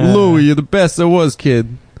 Louis, you're the best there was,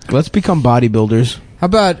 kid. Let's become bodybuilders. How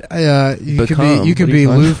about you Become. could What do be you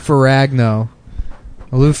find? Lou Ferragno.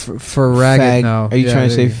 Lou Ferragno. Are you trying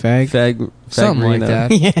to say fag? something like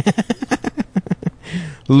Fagrino. that?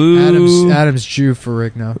 Lou Adam's Jew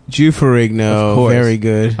Ferrigno. Jew Ferrigno. Of course. Very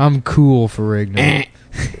good. I'm cool Ferrigno.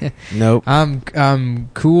 Nope. I'm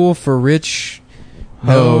cool for rich.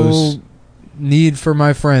 Hoes. No need for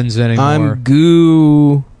my friends anymore. I'm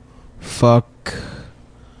goo. Fuck.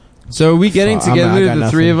 So are we getting I together, got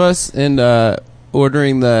the three nothing. of us, and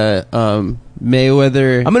ordering the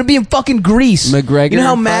Mayweather I'm gonna be in fucking Greece. McGregor? You know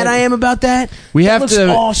how mad fight? I am about that? We That have looks to.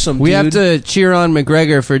 awesome, We have dude. to cheer on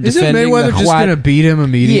McGregor for Isn't defending Mayweather the just Hawaii- going to beat him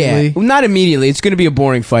immediately? Yeah, not immediately. It's gonna be a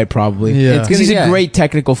boring fight, probably. Yeah. It's gonna- He's yeah. a great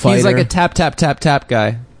technical fighter. He's like a tap tap tap tap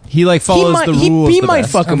guy. He like follows the rules. He the might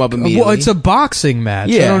best. fuck him up immediately. Well, it's a boxing match.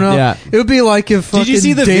 I Yeah, don't know. yeah. It would be like if Did you fucking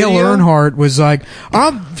see the Dale video? Earnhardt was like,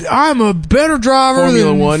 "I'm a better driver Formula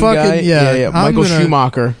than One fucking guy. yeah." I'm Michael gonna-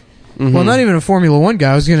 Schumacher. Well, not even a Formula One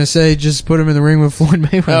guy. I was gonna say just put him in the ring with Floyd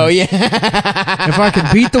Mayweather. Oh yeah. If I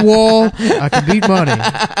can beat the wall, I can beat money.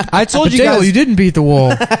 I told But you Dale, guys. you didn't beat the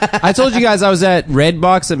wall. I told you guys I was at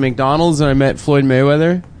Redbox at McDonald's and I met Floyd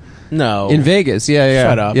Mayweather No. in Vegas. Yeah, yeah.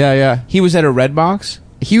 Shut up. Yeah, yeah. He was at a Red Box.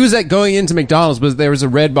 He was at going into McDonald's, but there was a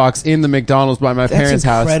Redbox in the McDonald's by my That's parents'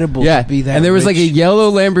 house. incredible Yeah, to be that and there was like a rich.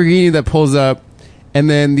 yellow Lamborghini that pulls up, and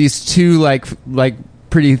then these two like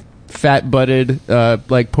pretty fat butted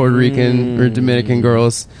like Puerto Rican or Dominican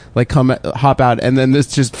girls like hop out, and then this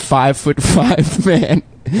just 5'5" man.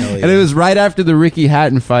 And it was right after the Ricky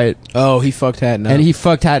Hatton fight, Oh, he fucked Hatton up. and he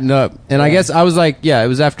fucked Hatton up. And I Yeah. guess I was like, yeah, it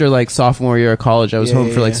was after like sophomore year of college. I was Yeah, home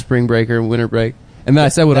yeah, for like yeah. spring break or winter break, and then I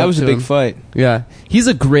said what that up was a to big him. fight. Yeah, he's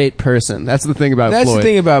a great person. That's the thing about That's Floyd. the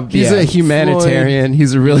thing about He's a humanitarian.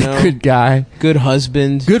 He's a really you know, good guy. good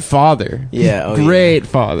husband. Good father. Yeah, oh, great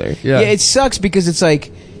father. Yeah, Yeah, it sucks because it's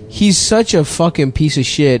like he's such a fucking piece of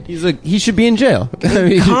shit. he should be in jail. I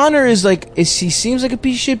mean, Connor is like he seems like a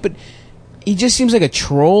piece of shit, but he just seems like a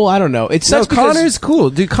troll. I don't know. It no, sucks because Connor's cool,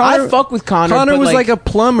 dude. Connor, I fuck with Connor. Connor but was like a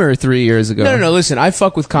plumber 3 years ago. no. Listen, I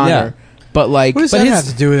fuck with Connor, Yeah. but like, What does but that his- have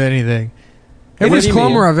to do with anything? What Every do you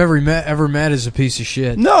plumber mean? I've ever met is a piece of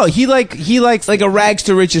shit. No, he likes like a rags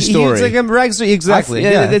to riches story. He's like a rags to exactly.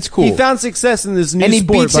 Yeah, that's cool. He found success in this new And he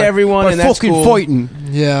sport beats by- everyone, by and that's fucking cool. fighting.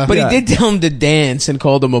 Yeah, but Yeah. he did tell him to dance and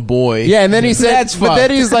called him a boy. Yeah, and then he said, That's but then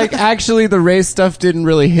fucked. he's like, actually, the race stuff didn't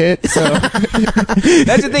really hit. So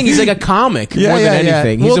That's the thing. He's like a comic more than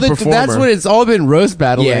anything. He's Well, a performer. That's what it's all been roast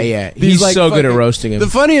battling. Yeah, yeah. These, He's so good at roasting him. The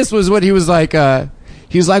funniest was what he was like.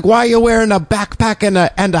 He was like, "Why are you wearing a backpack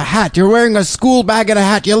and a hat? You're wearing a school bag and a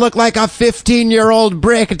hat. You look like a 15-year-old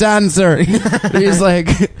break dancer." He's like,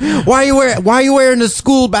 "Why are you wearing a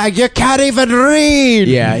school bag? You can't even read."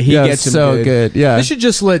 Yeah, he gets him so good. good. Yeah, they should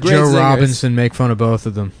just let Great Joe singers. Robinson make fun of both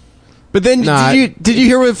of them. But then Nah, did you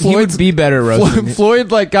hear what He would Floyd's be better roasting.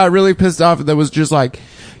 Floyd like got really pissed off and that was just like,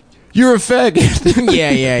 you're a faggot.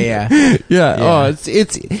 yeah. Yeah. Yeah. Oh,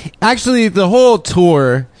 it's actually the whole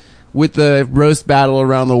tour with the roast battle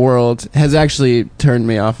around the world has actually turned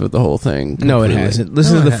me off of the whole thing. No, it completely. hasn't.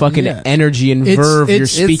 Listen No, to it the fucking yeah. energy and It's- verve you're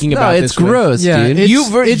it's- speaking no, about it's this with. gross, Yeah, dude. it's-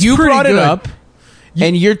 You pretty brought it good. up,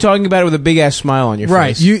 and you're talking about it with a big ass smile on your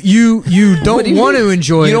Right. face. You don't What do you want mean? to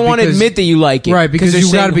enjoy it. You don't want to because- admit that you like it, right, because they're you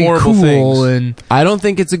got to saying be horrible cool things. and I don't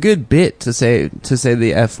think it's a good bit to say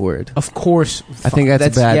the F word. Of course, I think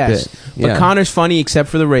that's a bad yes. bit. But Yeah. Connor's funny except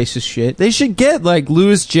for the racist shit. They should get like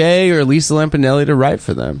Louis J or Lisa Lampanelli to write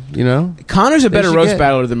for them. You know, Connor's a They better should roast get-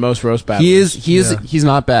 battler than most roast battlers. he's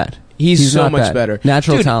not bad. He's so not much bad. better.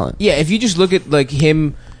 Natural Dude, talent. Yeah, if you just look at like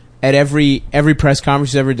him at every press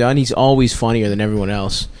conference he's ever done, he's always funnier than everyone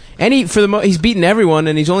else. And he's beaten everyone,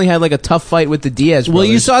 and he's only had like a tough fight with the Diaz brothers. Well,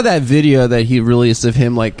 you saw that video that he released of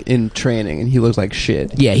him like in training, and he looks like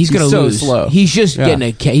shit. Yeah, he's gonna so lose. slow. He's just Yeah.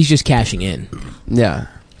 he's just cashing in. Yeah,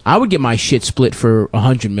 I would get my shit split for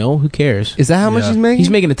 $100 million. Who cares? is that how much Yeah. he's making? He's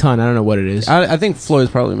making a ton. I don't know what it is. I think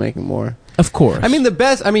Floyd's probably making more. Of course. I mean, the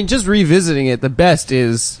best. I mean, just revisiting it, the best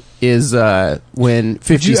is when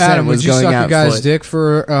 50 would you, Cent Adam, was would you going suck out a guy's Floyd. dick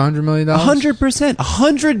for $100 million? 100%,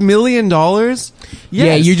 $100 million. Yes.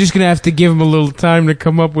 yeah, you're just gonna have to give him a little time to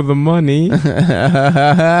come up with the money.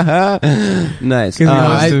 nice.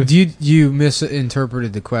 You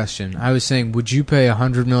misinterpreted the question. I was saying, would you pay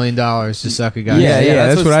 $100 million to suck a guy's yeah, dick?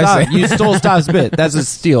 that's what I Stop- said. You stole Stop's bit. That's a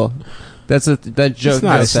steal. That joke.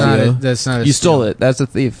 not a That's not, steal. that's not a You steal. stole it. That's a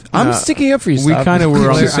thief. I'm No, sticking up for you. we Stop. kinda were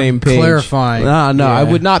on the I'm same page. clarifying. No, I Yeah.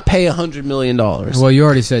 would not pay $100 million. Well, you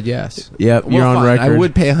already said yes. Yep, Well, you're on fine, record. I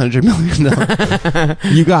would pay $100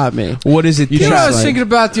 million. You got me. What is it? You know what I was like? thinking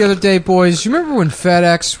about the other day, boys? You remember when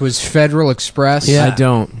FedEx was Federal Express? Yeah. I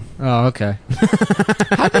don't. Oh, okay.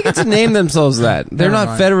 How do they get to name themselves that? They're Never not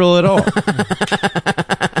mind. federal at all.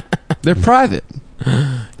 They're private.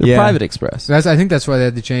 They're Yeah. Private Express. I think that's why they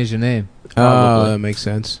had to change the name. Oh, Probably. that makes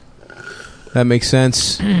sense. That makes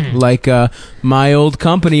sense. Like my old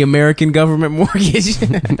company, American Government Mortgage. You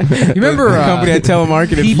remember the company I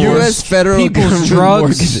telemarketed for. U.S. federal People's government Drugs,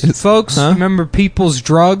 mortgages. folks? Huh? Remember People's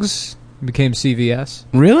Drugs? Became CVS.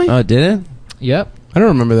 Really? Oh, did it? Yep. I don't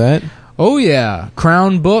remember that. Oh yeah,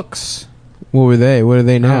 Crown Books. What were they? What are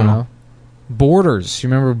they I don't now? know. Borders. You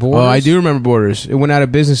remember Borders? Oh, I do remember Borders. It went out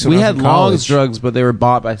of business. When We I was had in Long's college. drugs, but they were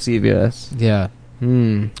bought by CVS. Yeah.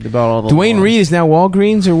 They bought all the Dwayne Longs. Reed is now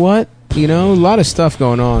Walgreens or what? You know, a lot of stuff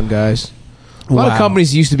going on, guys. A lot of Wow.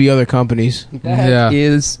 companies used to be other companies. That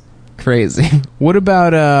is crazy. What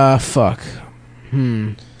about fuck?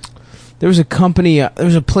 There was a company. There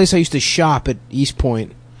was a place I used to shop at East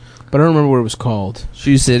Point, but I don't remember what it was called.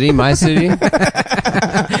 Shoe City, my city.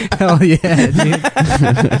 Hell yeah, dude.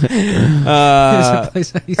 There's a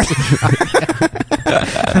place I used to shop at.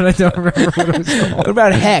 But I don't remember what it was called. What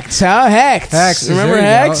about Hex? How Hex? Hex. Remember there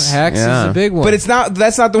you go. Hex? Hex Yeah. is a big one. But it's not.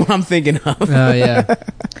 That's not the one I'm thinking of. yeah.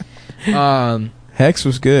 Hex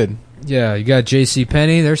was good. Yeah, you got J.C.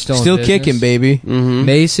 Penney. They're still in business. kicking, baby. Mm-hmm.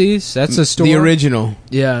 Macy's. That's a store. The original,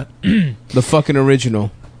 Yeah. the fucking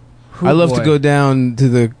original. Oh, I love boy. to go down to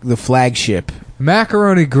the flagship.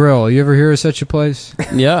 Macaroni Grill. You ever hear of such a place?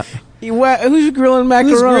 Yeah. Who's grilling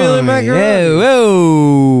macaroni? grilling macaroni? Yeah,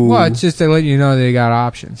 whoa. Well, it's just they let you know they got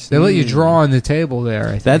options. They let you draw on the table there.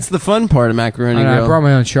 I think. That's the fun part of Macaroni I Grill. brought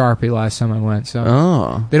my own Sharpie last time I went, so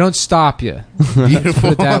Oh. they don't stop you. Beautiful.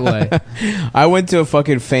 Put it that way. I went to a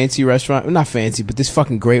fucking fancy restaurant. Not fancy, but this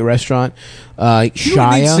fucking great restaurant. You know what needs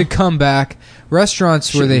Shia. to come back?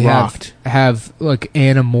 Restaurants where Shit they rocked. have like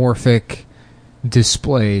anamorphic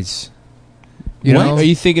displays. You What? know, Are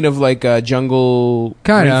you thinking of like kind Jungle of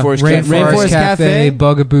Rainforest Rainforest, Rainforest Cafe, Cafe?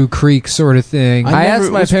 Bugaboo Creek sort of thing. I I never-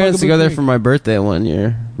 asked my what's parents to go Bugaboo there Creek? for my birthday one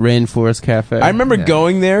year. Rainforest Cafe. I remember Yeah.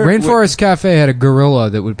 going there. Rainforest Cafe had a gorilla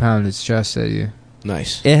that would pound its chest at you.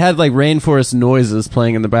 Nice. It had like rainforest noises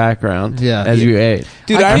playing in the background. Yeah. as you ate.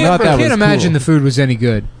 Dude, I thought that I was can't imagine cool. the food was any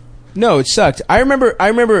good. No, it sucked. I remember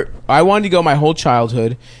I wanted to go my whole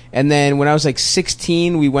childhood, and then when I was like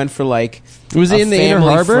 16, we went for like Was a it in the Inner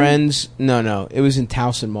family, Harbor? friends. No, it was in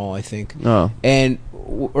Towson Mall, I think, Oh,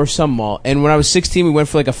 or some mall. And when I was 16, we went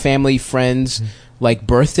for like a family friends like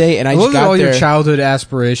birthday, and I I just love that got all there. your childhood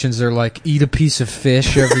aspirations are like eat a piece of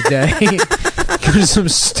fish every day, go to some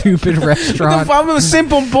stupid restaurant. I'm a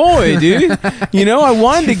simple boy, dude. You know, I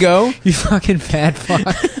wanted to go. You fucking fat fuck.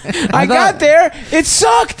 I got there. It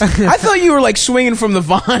sucked. I thought you were like swinging from the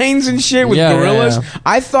vines and shit with gorillas. Yeah.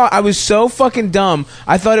 I thought I was so fucking dumb.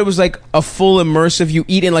 I thought it was like a full immersive. You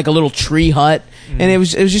eat in like a little tree hut, and it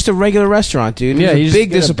was just a regular restaurant, dude. It was you a just big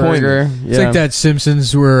get a disappointment. burger. It's like that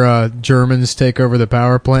Simpsons where Germans take over the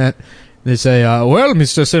power plant. They say, well,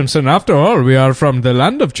 Mr. Simpson, after all, we are from the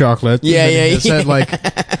land of chocolate. Yeah, And then yeah, it's that, like,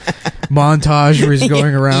 montage where he's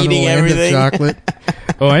going around the Eating land everything. of chocolate.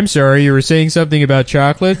 Oh, I'm sorry, you were saying something about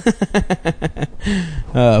chocolate?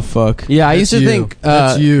 Fuck. Yeah, I used to you. think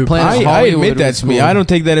That's you. Planet I Hollywood admit that's was me. cool. I don't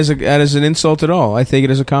take that as an insult at all. I take it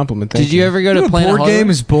as a compliment. Thank Did you ever go You to know, Planet board Hollywood? game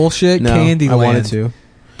is bullshit. No, Candyland. I wanted to.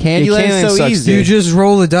 Candyland Yeah, is so Candyland sucks, easy. You just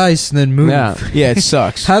roll the dice and then move. Yeah. Yeah, it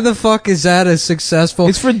sucks. How the fuck is that a successful?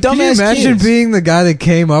 It's for Can dumbass you imagine kids. being the guy that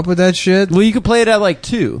came up with that shit? Well, you could play it at like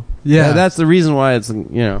 2. Yeah. That's the reason why it's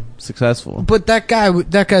successful. But that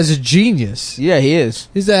guy's a genius. Yeah, he is.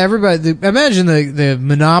 Is that everybody? Imagine the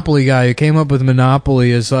Monopoly guy who came up with Monopoly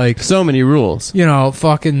is like, So many rules. you know,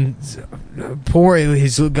 fucking poor.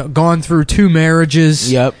 He's gone through 2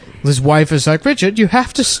 marriages. Yep. His wife is like, Richard, you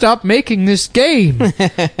have to stop making this game.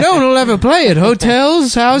 No one will ever play it.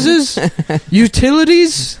 Hotels, houses,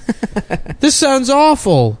 utilities. This sounds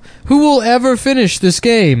awful. Who will ever finish this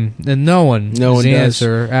game? And no one. No is one the does.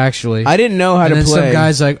 answer, actually. I didn't know how and to then play. some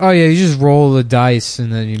guy's like, oh yeah, you just roll the dice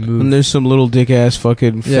and then you move. And there's some little dick ass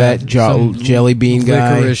fucking Yeah, fat some jelly bean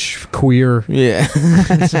guy. Licorice queer. Yeah.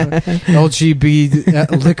 LGB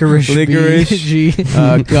licorice. Licorice. G.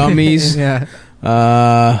 Gummies. Yeah.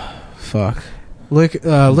 Fuck.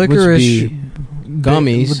 Licorice. B?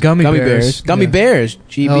 Gummies. Gummy bears. Gummy Yeah. bears.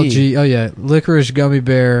 GB. LG. Oh yeah, licorice gummy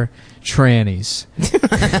bear trannies.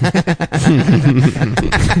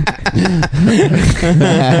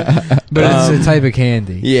 But it's a type of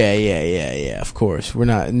candy. Yeah. Of course. We're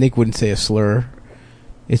not. Nick wouldn't say a slur.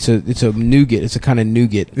 It's a nougat. It's a kind of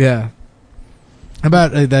nougat. Yeah. How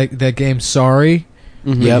about that game? Sorry.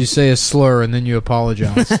 Mhm. Yep. You say a slur and then you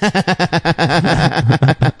apologize.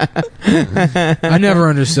 I never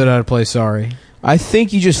understood how to play sorry. I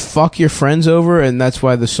think you just fuck your friends over, and that's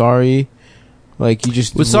why the sorry. Like you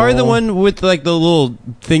just Was Sorry the roll. one with like the little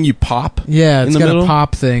thing you pop? Yeah, In it's the got middle? a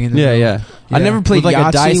pop thing. In the Yeah, middle. yeah. I never played With, like, a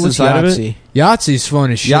Yahtzee. dice What's inside of it? Yahtzee? Yahtzee's fun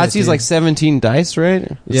as shit. Yahtzee's dude. like 17 dice, right?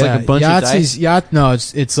 It's yeah, like a bunch of dice. No,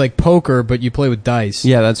 it's like poker, but you play with dice.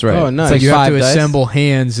 Yeah, that's right. Oh, nice. It's like you have 5 to dice. assemble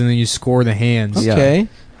hands and then you score the hands. Yeah. Okay.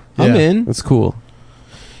 I'm Yeah. in. That's cool.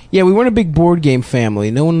 Yeah, we weren't a big board game family.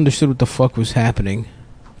 No one understood what the fuck was happening.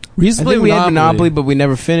 We used I to play think we had Monopoly, but we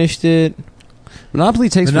never finished it. Monopoly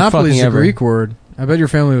takes Monopoly for is fucking a ever. Greek word. I bet your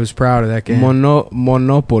family was proud of that game.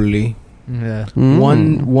 Monopoly. Yeah.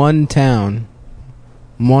 Mm. One town.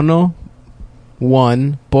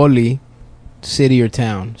 One, poly, city or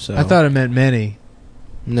town. So I thought it meant many.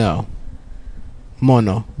 no.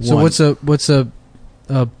 Mono. So one. what's a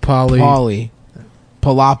poly? Poly?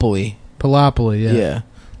 Polopoly. Polopoly, yeah. Yeah.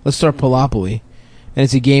 Let's start Polopoly. And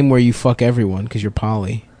it's a game where you fuck everyone because you're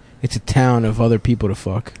poly. It's a town of other people to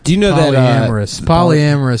fuck. Do you know Polyamorous. that?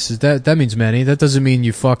 Polyamorous is that means many. That doesn't mean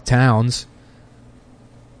you fuck towns.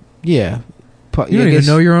 Yeah. You don't even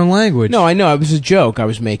know your own language. No, I know. It was a joke I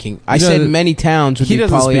was making. I You know said that- many towns would He be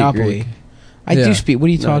doesn't speak polyopoly. Greek. I Yeah. do speak. What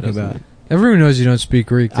are you No, talking he doesn't. about? Everyone knows you don't speak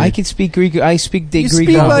Greek. I dude. can speak Greek. I speak You Greek.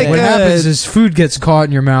 speak all like day. what happens is food gets caught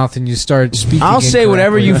in your mouth and you start speaking. I'll say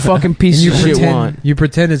whatever you fucking piece and you of shit pretend, want. You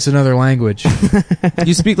pretend it's another language.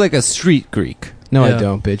 You speak like a street Greek. No, Yeah. I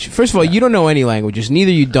don't, bitch. First of all, you don't know any languages.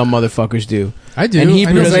 Neither you dumb motherfuckers do. I do. And I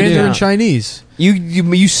Hebrew know doesn't Mandarin count. Chinese.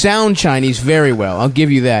 You sound Chinese very well. I'll give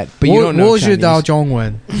you that. But you don't know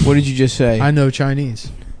Chinese. What did you just say? I know Chinese.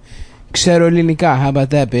 Xerolinika. How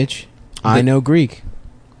about that, bitch? I know Greek.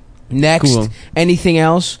 Next, Cool. anything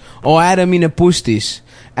else? Oh, Adam inapustis.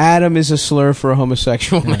 Adam is a slur for a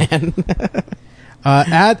homosexual man.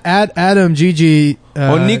 Adam Gigi.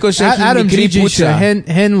 Nikos Adam έχει μικρή Gigi πουτσα.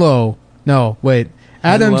 Henlo. No, wait.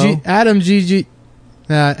 Adam Henlo? Adam Gigi.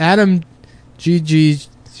 Adam Gigi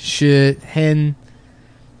shit hen.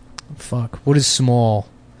 Fuck. What is small?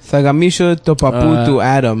 Θα γαμίσω το παππού του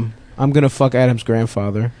Adam. I'm gonna fuck Adam's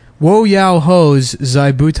grandfather. Wo Yao Ho's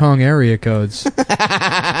Zai Butong area codes.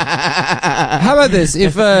 How about this?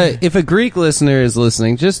 If a Greek listener is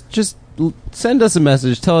listening, just send us a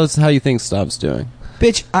message. Tell us how you think Stop's doing.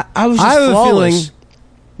 Bitch, I was just I have a flawless. feeling-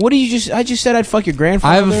 What did you just... I just said I'd fuck your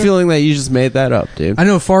grandfather. I have a feeling that you just made that up, dude. I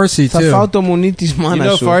know Farsi Θα too. φάω το μουνί της You μάνας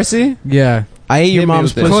know σου. Farsi? Yeah. I ate your Hit me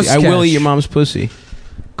mom's with it. pussy. I will Koskash. eat your mom's pussy.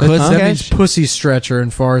 That means pussy stretcher in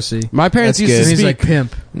Farsi. My parents That's used good. to It means speak. like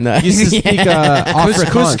pimp. Nice. Used to speak Afrikaans.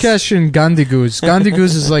 Kuskash and Gandiguz.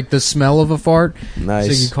 Gandiguz is like the smell of a fart. Nice.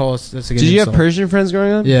 So you can call us. That's like an Did you have insult. Persian friends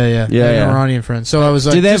growing up? Yeah. Yeah, I had yeah. Iranian friends. So I was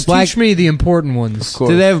like, Did they have just black- teach me the important ones. Of course.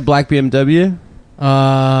 Did they have black BMW?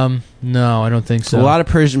 No, I don't think so. A lot of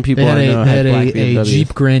Persian people They had I know had black a BMWs.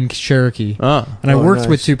 Jeep Grand Cherokee. Oh, And I Oh, worked nice.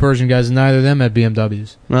 with 2 Persian guys, and neither of them had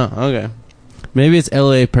BMWs. okay. Maybe it's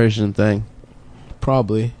LA Persian thing.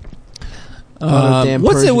 Probably. Damn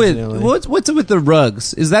What's it Persians with in LA. what's it with the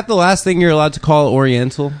rugs? Is that the last thing you're allowed to call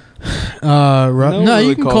Oriental? No, really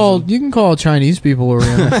you can calls call Chinese people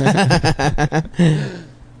Oriental.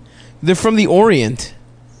 They're from the Orient.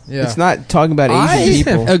 Yeah. It's not talking about I Asian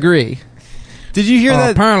people. agree. Did you hear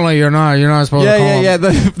that? Apparently, you're not supposed to call Yeah.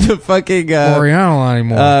 them The fucking Oriental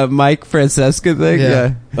anymore. Mike Francesca thing. Yeah.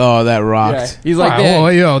 Yeah. Oh, that rocked. He's like, Wow,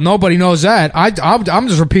 man, well, nobody knows that. I'm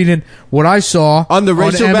just repeating what I saw on the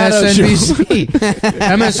Rachel Maddow MSNBC.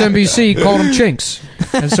 MSNBC called them chinks,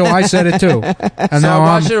 and so I said it too. And so now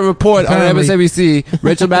I'm watching a report on apparently- MSNBC.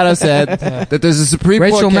 Rachel Maddow said that there's a Supreme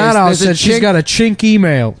Rachel Court case. Maddow There's a said she's chink- got a chink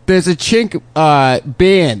email. There's a chink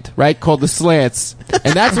band, right, called the Slants,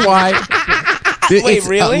 and that's why. Wait,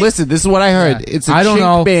 really? Listen, this is what I heard. Yeah. It's a I don't chink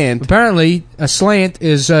know. band. Apparently, a slant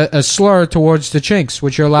is a slur towards the chinks,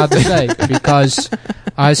 which you're allowed to say because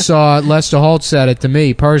I saw Lester Holt said it to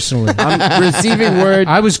me personally. I'm receiving word.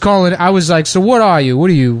 I was like, so what are you? What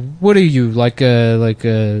are you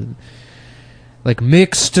like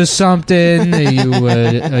mixed or something? Are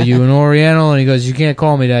you an Oriental? And he goes, you can't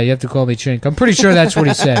call me that. You have to call me chink. I'm pretty sure that's what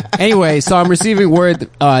he said. Anyway, so I'm receiving word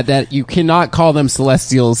that you cannot call them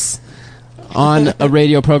Celestials on a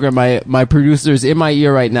radio program. My producer's in my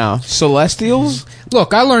ear right now. Celestials?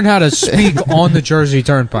 Look, I learned how to speak on the Jersey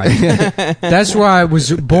Turnpike. That's where I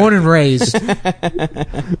was born and raised,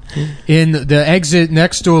 in the exit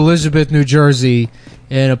next to Elizabeth, New Jersey,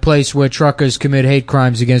 in a place where truckers commit hate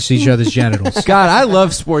crimes against each other's genitals. God, I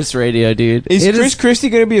love sports radio, dude. Is Chris Christie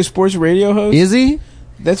going to be a sports radio host? Is he?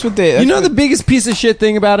 That's what they... You know the biggest piece of shit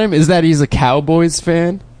thing about him is that he's a Cowboys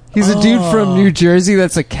fan. He's a dude from New Jersey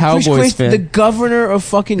that's a Chris Cowboys Christie, fan. the governor of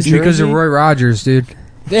fucking It's Jersey? because of Roy Rogers, dude.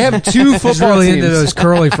 They have two He's football really teams. into those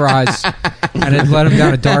curly fries, and it led him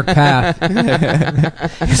down a dark path.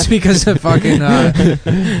 It's because of fucking.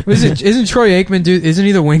 Isn't Troy Aikman? Dude, isn't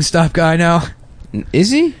he the Wingstop guy now?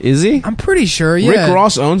 Is he? Is he? I'm pretty sure. Yeah. Rick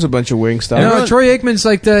Ross owns a bunch of Wingstop. No, Troy Aikman's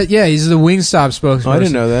like he's the Wingstop spokesperson. Oh, I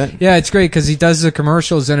didn't know that. Yeah, it's great because he does the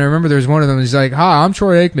commercials, and I remember there's one of them. He's like, "Hi, I'm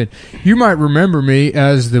Troy Aikman. You might remember me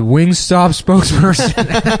as the Wingstop spokesperson."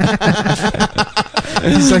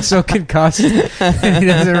 He's like so concussed, and he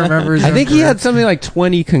doesn't remember. His I own think he career. had something like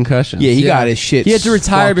 20 concussions. Yeah, he Yeah. got his shit. He had to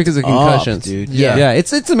retire fucked because of up, concussions. dude. Yeah. Yeah,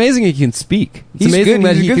 it's amazing he can speak. It's He's amazing good.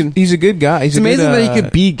 that He's he a good, can. He's a good guy. He's It's a amazing good, that he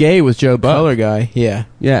could be gay with Joe Buck. color guy. Yeah.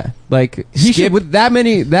 Yeah, like he Skip- should with that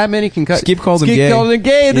many concussions. Skip called him gay. called him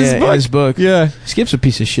gay in his Yeah, book. in his book. Yeah, Skip's a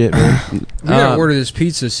piece of shit, man. We gotta order this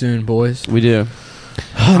pizza soon, boys. we do.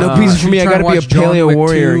 No pizza for Should me. we I try gotta and be a watch John paleo Wick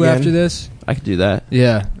warrior 2 again. after this. I could do that.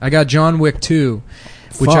 Yeah, I got John Wick 2,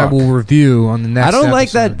 which I Fuck. will review on the next. I don't like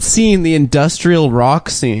episode. that scene, the industrial rock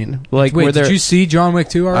scene. Like where Wait, they're. did you see John Wick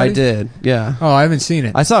 2 already? I did. Yeah, Oh, I haven't seen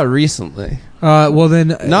it. I saw it recently. Well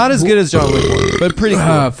then, Not as good as John Wick 1, but pretty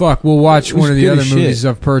cool. Fuck, we'll watch It was one of the good other as shit. movies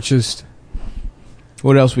I've purchased.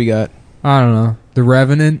 What else we got? I don't know, The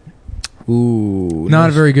Revenant. Ooh, Not a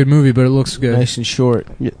nice, very good movie, but it looks good. nice and short.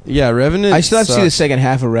 Yeah, Revenant. I still have to see the sucks. second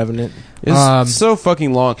half of Revenant. It's so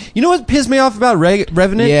fucking long. You know what pissed me off about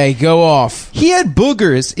Revenant? Yeah, go off. He had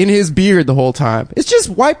boogers in his beard the whole time. It's just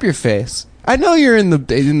wipe your face. I know you're in the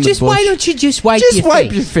bush. you just wipe Just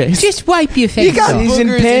wipe your face. Just wipe your face. You got He's in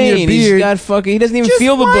boogers in pain. your He's beard. got fucking. He doesn't even Just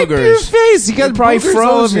feel the wipe boogers. your face. You got They're probably boogers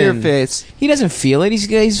all over your frozen. face. He doesn't feel it.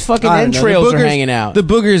 His fucking I don't know. The entrails are boogers- hanging out. The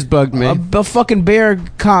boogers bugged me. A fucking bear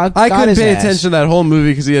got I couldn't his pay ass. attention to that whole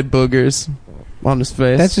movie because he had boogers on his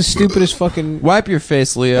face. That's the stupidest fucking. Wipe your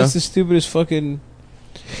face, Leo. That's the stupidest fucking.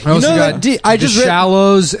 I also know got that- I The just read-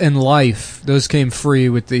 Shallows and Life. Those came free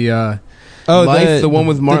with the. Life, the one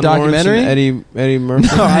with Martin Lawrence documentary. and Eddie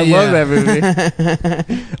Murphy. No, I Yeah. love that movie.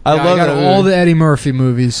 I love got that all movie. the Eddie Murphy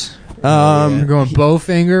movies. We're going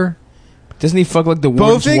Bowfinger, Doesn't he fuck like the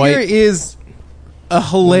Warren's Bowfinger wife? is a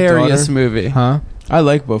hilarious daughter. movie. huh? I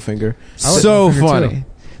like Bowfinger. I like So Bowfinger, funny. too.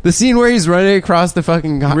 The scene where he's running across the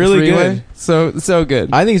fucking Really freeway. good. So good.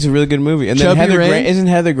 I think it's a really good movie. And Chubby then Ray? isn't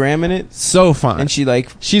Heather Graham in it? So fun. And she like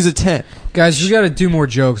She's a 10. Guys, we got to do more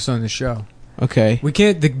jokes on the show. okay. We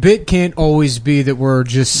can't. The bit can't always be that we're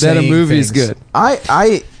just That a saying movie's Okay.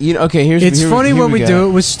 things. good. Okay. Here's. It's funny when we do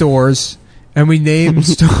it with stores, and we name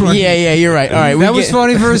stories. Yeah, you're right. All right, that was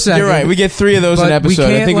funny for a second. You're right. We get 3 of those but an episode. we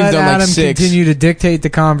can't I think let we've done Adam like 6. continue to dictate the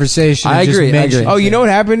conversation. I and just agree, I mention agree. Oh, you things. know what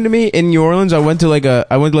happened to me in New Orleans? I went to like a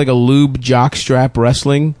lube jockstrap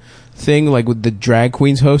wrestling thing, like with the drag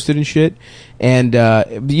queens hosted and shit. And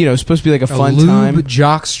it's supposed to be like a fun lube time.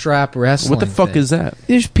 jockstrap wrestling. What the fuck thing. is that?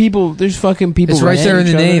 There's fucking people. It's right there in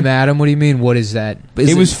the each other. name, Adam. What do you mean? What is that?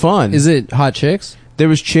 It was fun. Is it hot chicks? There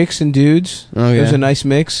was chicks and dudes. Oh, It was yeah. a nice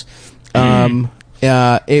mix. I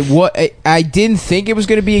didn't think it was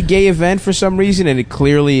going to be a gay event for some reason, and it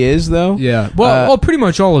clearly is, though. Yeah. Well, pretty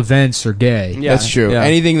much all events are gay. Yeah. That's true. Yeah.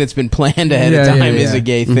 Anything that's been planned ahead of Yeah, time yeah, is yeah. a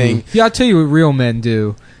gay thing. Yeah, I'll tell you what real men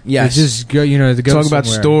do. Yes. They just go, they go Talk about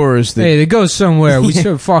somewhere. stores that Hey, they go somewhere. We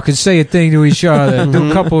still fucking say a thing to each other. Do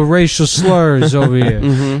a couple of racial slurs over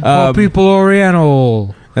here. Call people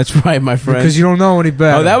Oriental That's right, my friend. because you don't know any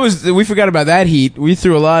better. we forgot about that heat. We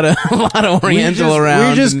threw a lot of Oriental around. we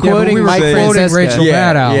were just and- quoting we were Mike quoting Francesca. Rachel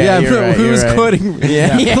Yeah, Maddow. yeah. you're right, who you're was right. quoting?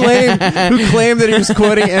 Yeah. Who claimed that he was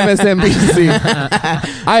quoting MSNBC?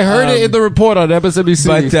 I heard it in the report on MSNBC.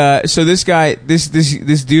 But so this guy, this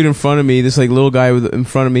dude in front of me, this like little guy in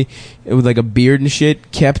front of me with like a beard and shit,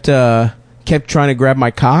 kept trying to grab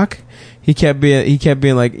my cock. He kept trying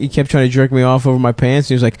to jerk me off over my pants. And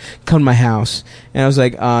he was like, "Come to my house," and I was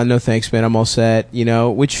like, "No, thanks, man. I'm all set."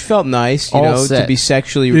 Which felt nice, All to set. be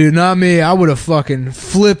sexually. Dude, not me. I would have fucking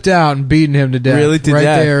flipped out and beaten him to death. Really, to right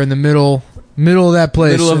death? there in the middle of that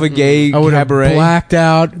place. Middle of a gay I would have cabaret. blacked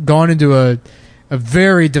out, gone into a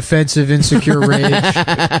very defensive, insecure rage,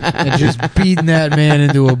 and just beaten that man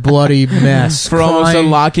into a bloody mess. for almost crying,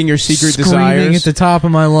 unlocking your secret screaming desires. at the top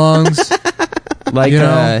of my lungs. like, you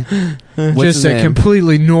know, what's Just his a name?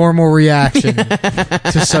 completely normal reaction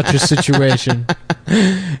to such a situation.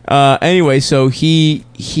 Anyway, so he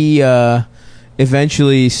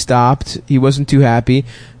eventually stopped. He wasn't too happy.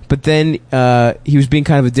 But then he was being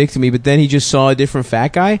kind of a dick to me. But then he just saw a different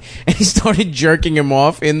fat guy, and he started jerking him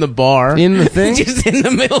off in the bar. In the thing? Just in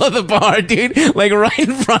the middle of the bar, dude. Like right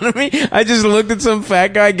in front of me. I just looked at some fat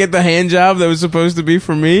guy get the hand job that was supposed to be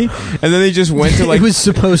for me. And then they just went to like... It was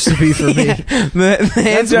supposed to be for me. the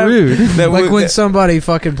hand That's job rude. that Like was- when somebody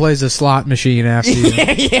fucking plays a slot machine after you.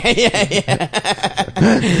 yeah.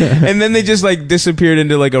 And then they just like disappeared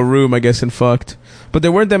into like a room, I guess, and fucked. But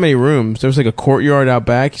there weren't that many rooms. There was like a courtyard out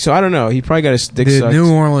back. So I don't know. He probably got his dick Dude, sucked.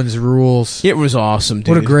 New Orleans rules. It was awesome,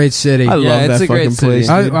 dude. What a great city. I Yeah, love it's that a great fucking city. place.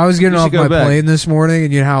 dude. I was getting We off should go my back. plane this morning,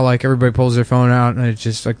 and you know how like everybody pulls their phone out, and it's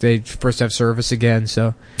just like they first have service again.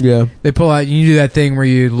 So Yeah. they pull out. You do that thing where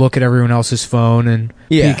you look at everyone else's phone and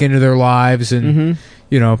Yeah. peek into their lives and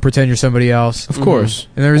Mm-hmm. pretend you're somebody else. Of course.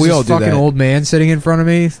 And there was We this all do fucking that. old man sitting in front of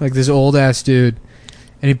me, like this old ass dude.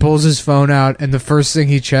 And he pulls his phone out, and the first thing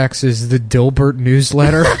he checks is the Dilbert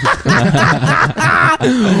newsletter.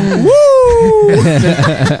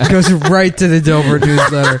 Goes right to the Dilbert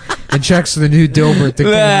newsletter and checks the new Dilbert that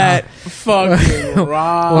came That out. fucking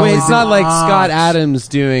rock. Wait, it's not like Scott Adams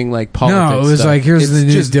doing like politics. No, it was stuff. like, here's It's the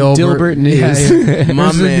new just Dilbert. news. Yeah. My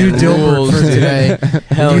Here's the man new Dilbert rules, for dude. today.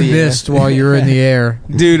 Hell you yeah. missed while you were in the air.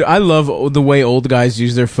 Dude, I love the way old guys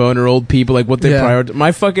use their phone, or old people, like what they Yeah. prioritize.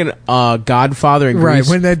 My fucking Godfather in Right, Greece.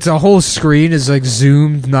 when that's a whole screen is like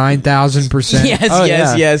zoomed 9,000%. Yes, Oh,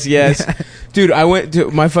 yes, yeah. yes. Dude, I went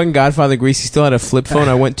to my fucking Godfather in Greece. He still had a flip phone.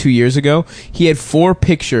 I went 2 years ago. He had 4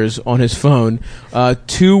 pictures on his phone.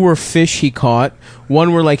 2 were fish he caught.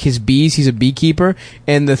 1 were like his bees. He's a beekeeper.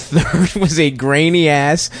 And the 3rd was a grainy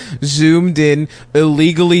ass, zoomed in,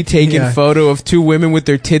 illegally taken Yeah. photo of 2 women with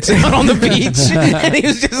their tits out on the beach. And he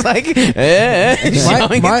was just like,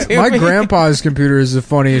 showing My it to me. grandpa's computer is the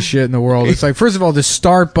funniest shit in the world. It's like, first of all, the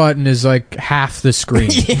start button is like half the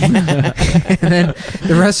screen. And then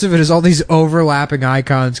the rest of it is all these overlapping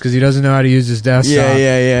icons because he doesn't know how to use his desktop.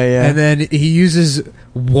 Yeah. And then he uses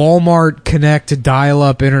Walmart Connect to dial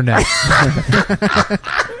up internet.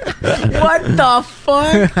 What the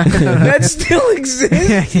fuck? That still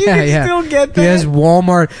exists? You can still get that? He has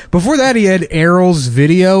Walmart. Before that, he had Errol's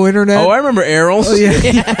video internet. Oh, I remember Errol's. Oh,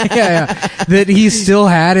 yeah. That he still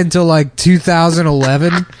had until like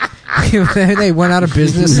 2011. They went out of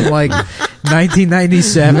business in like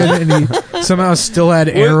 1997, and he somehow still had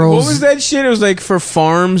Errol's. What was that shit? It was like for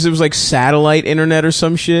farms. It was like satellite internet or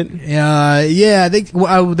some shit. Yeah,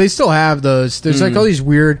 they still have those. There's like all these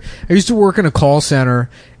weird. I used to work in a call center,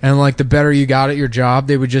 and like the better you got at your job,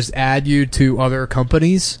 they would just add you to other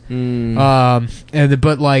companies.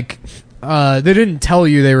 They didn't tell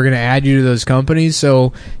you they were going to add you to those companies,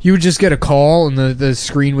 so you would just get a call, and the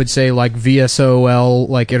screen would say like VSOL,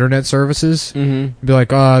 like internet services. Mm-hmm. Be like,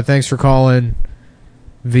 thanks for calling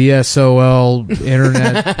VSOL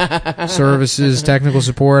internet services technical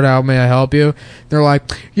support. How may I help you? They're like,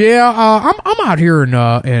 yeah, I'm out here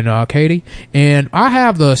in Katy, and I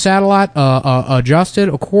have the satellite adjusted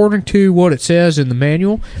according to what it says in the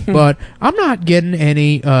manual, but I'm not getting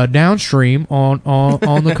any downstream on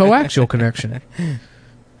the coaxial connection.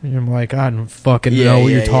 And I'm like, I don't fucking know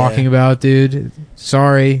what you're talking about, dude.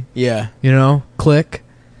 Sorry. Yeah. Click.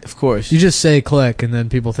 Of course. You just say click, and then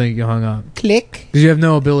people think you hung up. Click. Because you have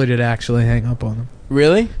no ability to actually hang up on them.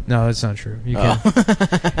 Really? No, that's not true. You can't.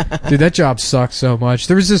 Dude, that job sucks so much.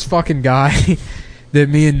 There was this fucking guy that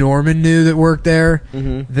me and Norman knew that worked there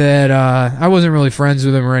that I wasn't really friends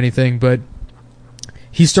with him or anything, but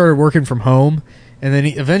he started working from home, and then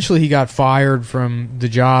eventually he got fired from the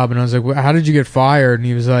job, and I was like, well, how did you get fired? And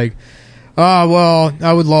he was like, well,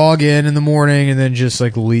 I would log in the morning and then just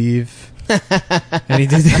like leave. And he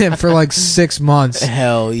did that for like 6 months.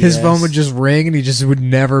 Hell yes. His phone would just ring and he just would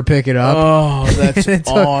never pick it up. Oh, that's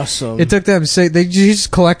awesome. It took them he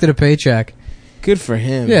just collected a paycheck. Good for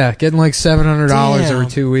him. Yeah, getting like $700 Damn. every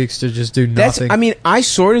 2 weeks to just do nothing. I mean, I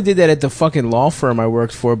sort of did that at the fucking law firm I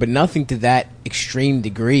worked for, but nothing to that extreme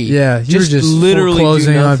degree. Yeah, you were just literally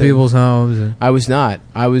foreclosing do on nothing. people's homes. I was not.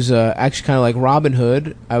 I was actually kind of like Robin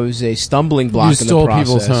Hood. I was a stumbling block You in the stole process.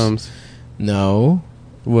 people's homes. No.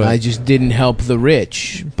 What? I just didn't help the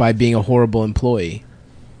rich by being a horrible employee.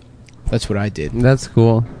 That's what I did. That's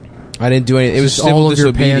cool. I didn't do anything. It was Just civil all of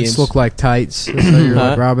your disobedience. pants look like tights. That's how you're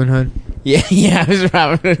like Robin Hood. Yeah, I was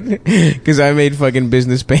Robin Hood because I made fucking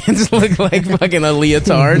business pants look like fucking a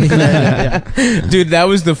leotard. Dude, that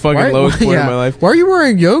was the fucking lowest point of my life. Why are you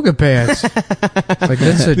wearing yoga pants? It's like,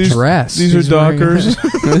 that's a dress. These He's are wearing-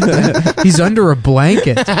 Dockers. He's under a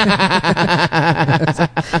blanket.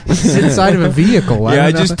 He's inside of a vehicle. Yeah,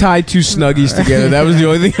 I don't just tied two Snuggies together. That was the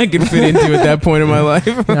only thing I could fit into at that point in my life.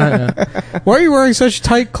 know. Why are you wearing such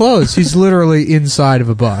tight clothes? He's literally inside of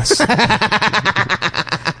a bus.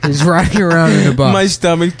 He's riding around in a bus. My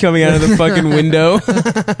stomach coming out of the fucking window.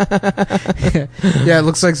 Yeah, it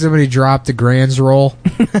looks like somebody dropped a Grands roll.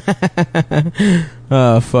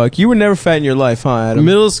 Oh, fuck. You were never fat in your life, huh, Adam?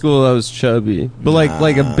 Middle school, I was chubby, but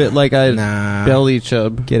like a bit like I Nah. belly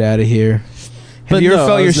chub. Get out of here. But Have you ever no, I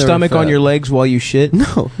felt your was never stomach on fat. your legs while you shit?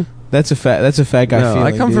 No, That's a fat guy no.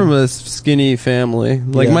 feeling. I come dude. from a skinny family.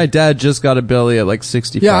 Like Yeah. my dad just got a belly at like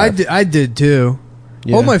 65. Yeah, I did too.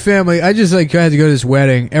 Yeah. All my family, I just like had to go to this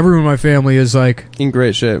wedding. Everyone in my family is like, in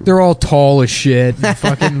great shape. they're all tall as shit. And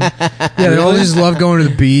fucking, yeah, they all just love going to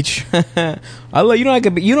the beach. I love you.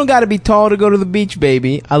 You don't got to be tall to go to the beach,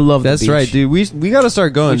 baby. I love That's the beach. right, dude. We got to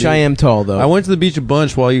start going. Which dude. I am tall though. I went to the beach a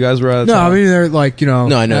bunch while you guys were out of No, town. I mean they're like No,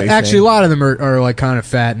 I know what you're actually saying. a lot of them are like kind of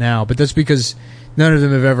fat now, but that's because none of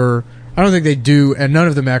them have ever. I don't think they do, and none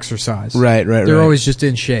of them exercise. Right. They're always just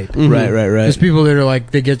in shape. Right. There's people that are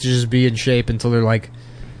like they get to just be in shape until they're like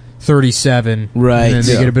 37, Right. And then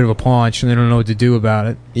they Yeah. get a bit of a paunch, and they don't know what to do about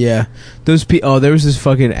it. Yeah, those people. Oh, there was this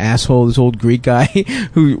fucking asshole, this old Greek guy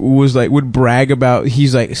who was like would brag about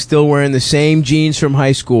he's like still wearing the same jeans from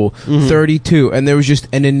high school, 32, and there was just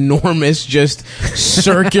an enormous, just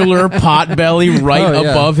circular pot belly right Oh,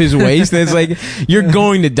 yeah. above his waist. And it's like you're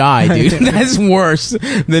going to die, dude. That's worse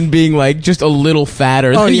than being like just a little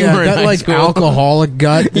fatter. Oh than you yeah, were in that high like school. alcoholic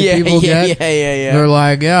gut that Yeah, people yeah, get. yeah. They're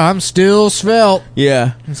like, yeah, I'm still svelte.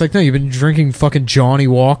 Yeah. It's like, no, you've been drinking fucking Johnny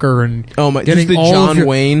Walker and Oh my, getting just the all John of your,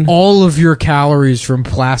 Wayne. all of your calories from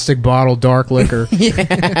plastic bottle dark liquor for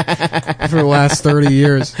the last 30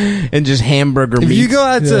 years. And just hamburger If meat. you go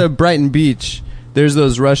out Yeah. to Brighton Beach, there's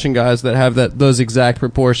those Russian guys that have those exact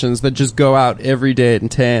proportions that just go out every day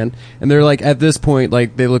and tan, and they're like at this point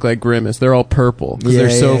like they look like Grimace. They're all purple because they're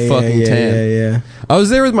so fucking tan. Yeah. I was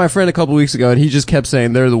there with my friend a couple weeks ago, and he just kept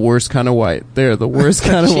saying they're the worst kind of white. They're the worst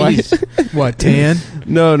kind of white. What, tan?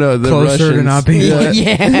 No, the Closer to Russians. not being white.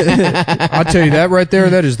 Yeah. I'll tell you that right there.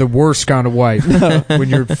 That is the worst kind of white. When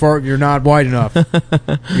you're not white enough. You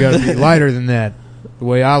got to be lighter than that. The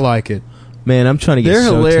way I like it. Man, I'm trying to get They're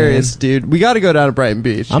so hilarious, tan. dude. We got to go down to Brighton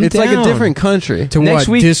Beach. I'm it's like a down. different country. To Next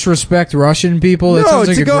what? week- Disrespect Russian people? That No, sounds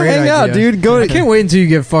like to a go great hang out, idea. dude. Go I to- can't wait until you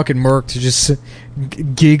get fucking murked to just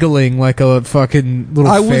giggling like a fucking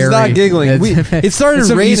little I was fairy. not giggling. It started It's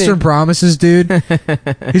some raining. Eastern Promises, dude.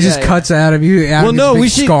 He just Yeah. cuts at him. You Well, no, we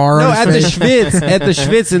should. scar No, on at his the face. Schwitz, at the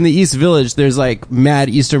Schwitz in the East Village, there's like mad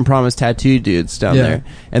Eastern Promise tattoo dudes down Yeah. there,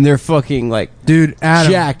 and they're fucking like Dude,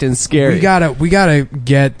 Adam, jacked and scary. we gotta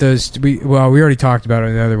get those. We already talked about it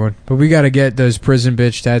in the other one, but we gotta get those prison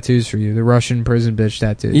bitch tattoos for you. The Russian prison bitch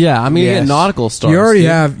tattoos. Yeah, I mean, you Yes. get nautical stars. You already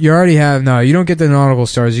dude. have. No, you don't get the nautical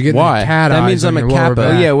stars. You get Why? the cat That eyes means on I'm their lower kappa.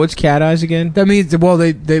 Oh back. yeah, what's cat eyes again? That means what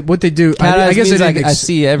they do. Cat I eyes guess means I like didn't I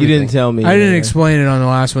see everything. You didn't tell me. I didn't Yeah. explain it on the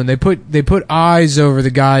last one. They put eyes over the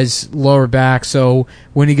guy's lower back, so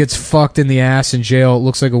when he gets fucked in the ass in jail, it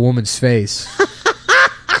looks like a woman's face.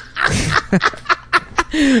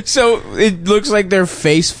 So it looks like they're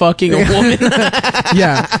face fucking a woman.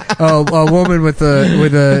 Yeah, a woman with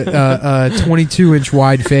a 22-inch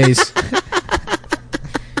wide face.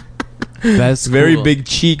 That's Very cool. big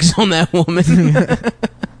cheeks on that woman.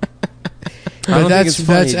 But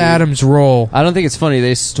that's Adam's role. I don't think it's funny.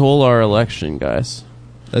 They stole our election, guys.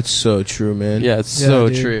 That's so true, man. Yeah, it's Yeah, so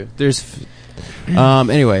dude. true. There's,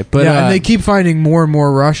 anyway, but yeah, and they keep finding more and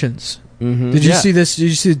more Russians. Mm-hmm. Did you Yeah. see this? Did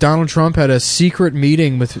you see that Donald Trump had a secret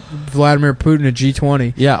meeting with Vladimir Putin at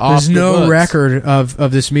G20? yeah, off There's the no books. record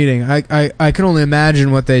of this meeting. I can only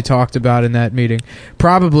imagine what they talked about in that meeting.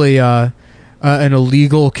 Probably an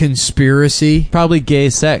illegal conspiracy. Probably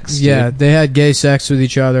gay sex. Dude. Yeah, they had gay sex with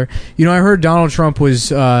each other. You know, I heard Donald Trump was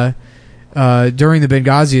during the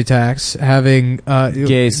Benghazi attacks having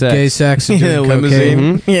Gay sex. and doing cocaine.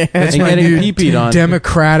 Mhm. Yeah. That's And my getting new pee-peed on.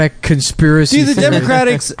 Democratic conspiracy. Dude, the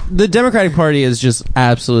theory. Democratic Party has just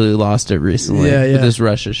absolutely lost it recently Yeah, yeah. with this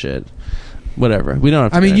Russia shit. Whatever. We don't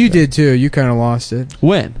have to I mean, get you into did too. You kind of lost it. it.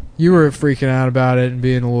 When? You were freaking out about it and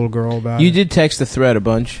being a little girl about it. You did text the thread a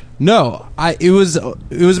bunch. No, it was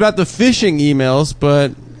about the phishing emails,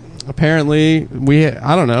 but apparently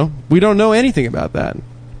I don't know. We don't know anything about that.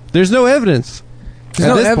 There's no evidence. There's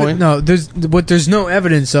at no this point. No, there's no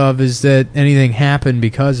evidence of is that anything happened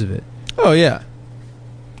because of it. Oh yeah.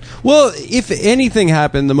 Well, if anything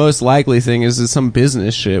happened, the most likely thing is some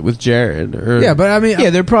business shit with Jared. Or, Yeah, but I mean,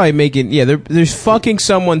 Yeah, they're probably making. Yeah, there's fucking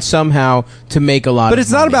someone somehow to make a lot. but of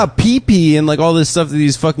it's not money. about pee and like all this stuff that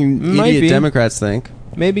these fucking Might idiot be. Democrats think.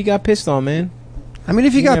 Maybe he got pissed on, man. I mean,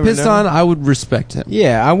 if he You got never pissed know. on, I would respect him.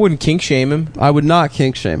 Yeah, I wouldn't kink shame him. I would not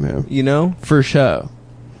kink shame him You know, for show.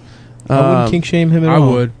 I wouldn't kink shame him at I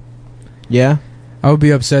all. would. Yeah. I would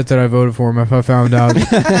be upset that I voted for him if I found out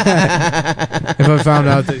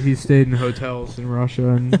that he stayed in hotels in Russia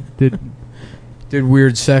and did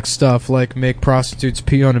weird sex stuff like make prostitutes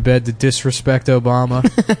pee on a bed to disrespect Obama.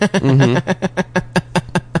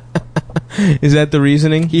 Is that the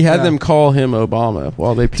reasoning? He had Yeah. them call him Obama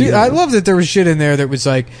while they peed. Dude, on I him. love that there was shit in there that was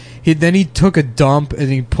like he took a dump and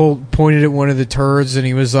he pointed at one of the turds and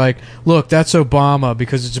he was like, "Look, that's Obama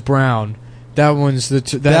because it's brown. That one's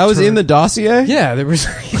that was turd." in the dossier. Yeah, there was.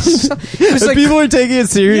 It was And like people are taking it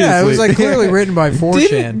seriously. yeah, it was like clearly written by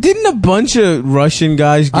 4chan. Didn't a bunch of Russian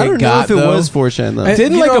guys get I don't know got if it though? was 4chan though. And,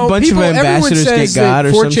 Didn't, you like, a know, bunch of everyone ambassadors says get got that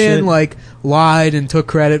or some 4chan shit? like lied and took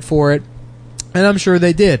credit for it, and I'm sure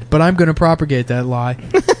they did. But I'm going to propagate that lie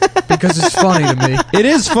because it's funny to me. It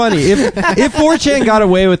is funny if 4chan got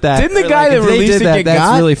away with that. Didn't the or, guy like, that if they released did it that, get that's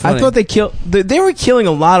got? really funny. I thought they killed. They were killing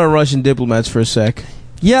a lot of Russian diplomats for a sec.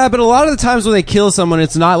 Yeah, but a lot of the times when they kill someone,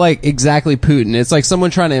 it's not like exactly Putin. It's like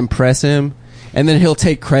someone trying to impress him, and then he'll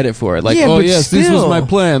take credit for it. Like, Yeah, oh but yes, this was still. my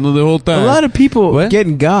plan the whole time. A lot of people What?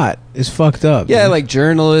 getting got is fucked up. yeah, dude. like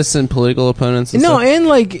journalists and political opponents. And no, stuff. and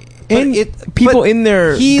like and people but in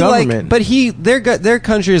their government. their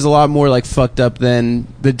country is a lot more like fucked up than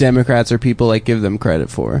the Democrats or people like give them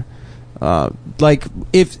credit for. Like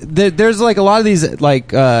if there's like a lot of these like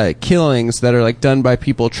killings that are like done by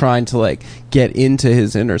people trying to like get into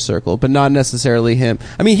his inner circle, but not necessarily him.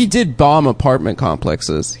 I mean, he did bomb apartment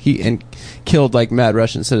complexes. And killed like mad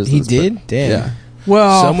Russian citizens. He did? but- Damn. Yeah.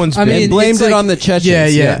 Well, Someone's I been- mean, And blamed it's it like- on the Chechens, Yeah,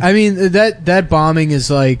 yeah. yeah. I mean, that bombing is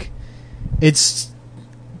like, it's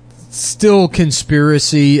still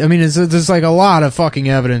conspiracy. I mean, there's like a lot of fucking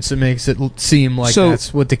evidence that makes it seem like So-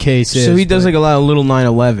 that's what the case is. So he does but- like a lot of little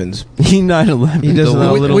 9/11s. He 9/11. He does a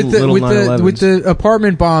lot of little with the 9/11s. with the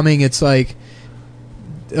apartment bombing, it's like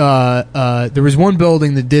there was one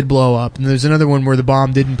building that did blow up, and there's another one where the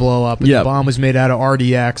bomb didn't blow up. And Yep. the bomb was made out of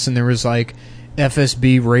RDX, and there was like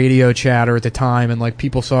FSB radio chatter at the time, and like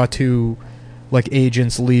people saw two like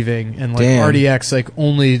agents leaving, and like Damn. RDX, like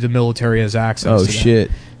only the military has access. Oh to that.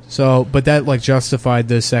 shit! So, but that like justified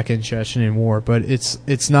the second Chechen war, but it's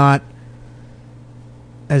not.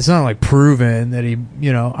 It's not like proven that he,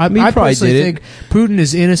 you know. I mean, he probably personally did it. think Putin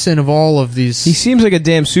is innocent of all of these. He seems like a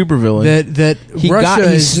damn supervillain. that He Russia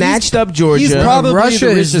he is snatched up Georgia. he's probably Russia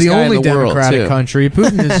the is richest the guy in only the world, democratic too. country.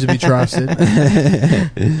 Putin is to be trusted.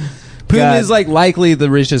 Putin God. is like likely the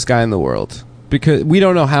richest guy in the world because we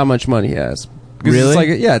don't know how much money he has. Because Really? It's like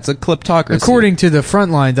it's a kleptocracy. According to the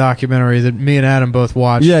Frontline documentary that me and Adam both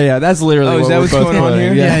watched. yeah, that's literally Oh, is what that we're what's both going on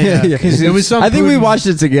quoting. here? Yeah. Because it was some. I think we Putin- watched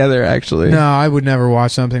it together actually. No, I would never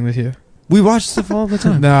watch something with you. We watch stuff all the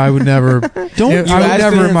time. No, I would never. Don't. I would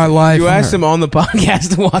never in my life. You asked him on the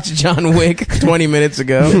podcast to watch John Wick 20 minutes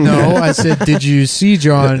ago. No, I said, "Did you see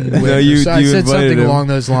John Wick?" No, I said invited something him. along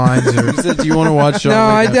those lines. Or, You said, "Do you want to watch?" John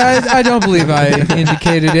no, Wick?" I don't believe I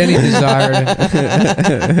indicated any desire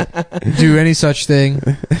to do any such thing.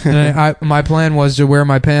 And my plan was to wear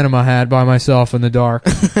my Panama hat by myself in the dark.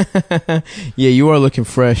 Yeah, you are looking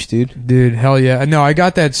fresh, dude. Dude, hell yeah. No, I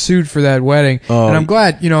got that suit for that wedding. Oh. And I'm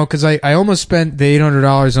glad, because I almost spent the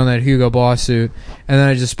 $800 on that Hugo Boss suit. And then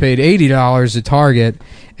I just paid $80 at Target.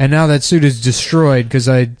 And now that suit is destroyed because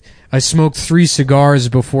I smoked 3 cigars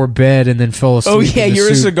before bed and then fell asleep. Oh, yeah, in the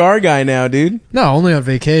you're a suit. cigar guy now, dude. No, only on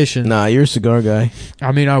vacation. Nah, you're a cigar guy.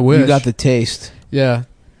 I mean, I wish. You got the taste. Yeah.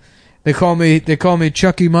 They call me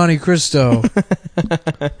Chucky Monte Cristo.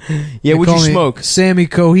 Yeah, They what'd call you me smoke? Sammy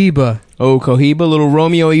Cohiba. Oh, Cohiba, little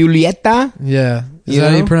Romeo and Julieta? Yeah. Is You that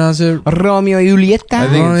how you know? pronounce it? Romeo and Julieta? I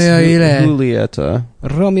think Oh, it's yeah, yeah. Julieta.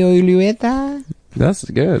 Romeo and Julieta? That's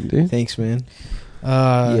good, dude. Thanks, man.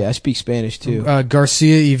 Yeah, I speak Spanish, too.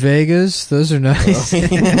 Garcia y Vegas. Those are nice. You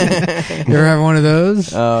ever have one of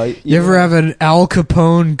those? You ever have an Al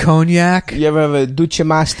Capone cognac? You ever have a Duce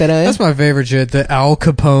Master? That's my favorite shit. The Al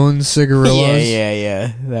Capone cigarillos.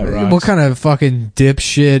 Yeah. That rocks. What kind of fucking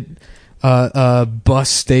dipshit bus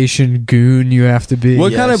station goon you have to be?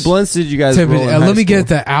 What Yes. kind of blunts did you guys roll in high let me school? get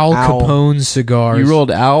the Al Owl. Capone cigars. You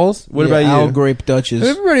rolled owls? What about Al you? Grape Dutches.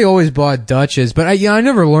 Everybody always bought Dutches, but I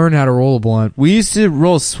never learned how to roll a blunt. We used to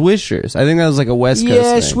roll Swishers. I think that was like a West Coast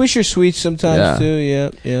Yeah, thing. Swisher Sweets sometimes, Yeah.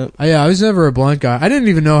 too. Yeah. Yeah, I was never a blunt guy. I didn't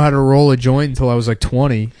even know how to roll a joint until I was like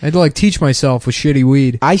 20. I had to like teach myself with shitty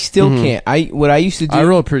weed. I still Mhm. can't. What I used to do... I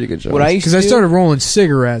roll a pretty good joint. What I used Because to I do... started rolling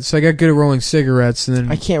cigarettes. I got good at rolling cigarettes, and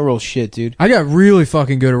then I can't roll shit, dude. I got really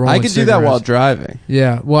fucking good at rolling I could do that cigarettes. while driving.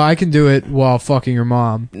 Yeah, well, I can do it while fucking your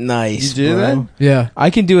mom. Nice, You do bro. that? Yeah. I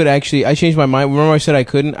can do it, actually. I changed my mind. Remember I said I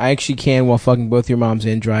couldn't? I actually can while fucking both your moms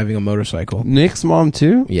and driving a motorcycle. Nick's mom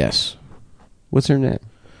too? Yes. What's her name?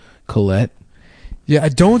 Colette. Yeah,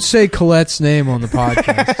 don't say Colette's name on the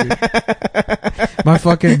podcast, dude.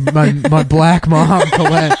 my black mom,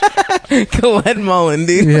 Colette. Colette Mullen,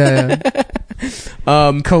 dude. Yeah.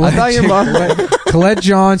 Colette, I thought your mom- Colette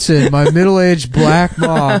Johnson, my middle-aged black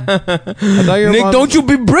mom. I thought your Nick, mom- don't you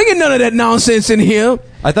be bringing none of that nonsense in here.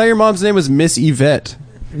 I thought your mom's name was Miss Yvette.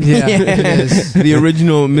 Yeah, it is. The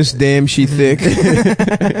original Miss Damn She Thick.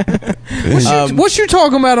 What you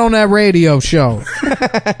talking about on that radio show?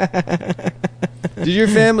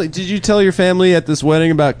 Did you tell your family at this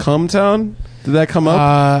wedding about Cumtown? Did that come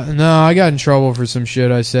up? No, I got in trouble for some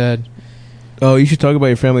shit I said. Oh, you should talk about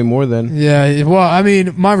your family more then. Yeah, well, I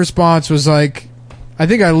mean, my response was like, I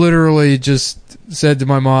think I literally just said to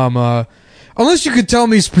my mom, unless you could tell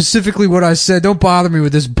me specifically what I said, don't bother me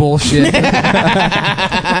with this bullshit.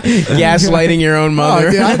 Gaslighting your own mother.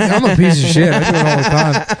 Oh, dude, I'm a piece of shit. I do it all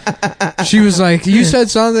the time. She was like, you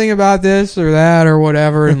said something about this or that or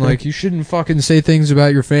whatever, and like, you shouldn't fucking say things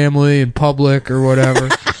about your family in public or whatever.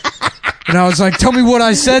 And I was like, tell me what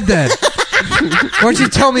I said then. Why don't you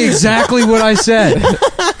tell me exactly what I said?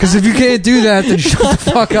 Because if you can't do that, then shut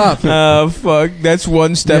the fuck up. Fuck. That's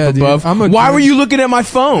one step Yeah, dude, above. I'm a Why good- were you looking at my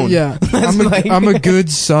phone? Yeah, I'm a good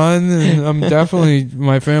son, and I'm definitely,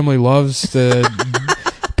 my family loves to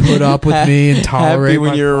put up with me and tolerate Happy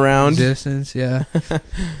when my you're around. existence. Yeah,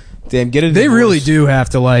 Damn, get it. they really do have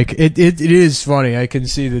to like it. It is funny. I can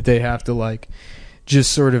see that they have to like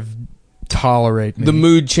just sort of tolerate me. The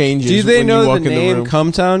mood changes. Do they when know you walk the in name room.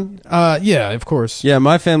 Cumtown? Yeah, of course. Yeah,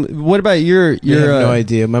 my family. What about your I have no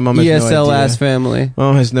idea. My mom has no ESL idea. ass family?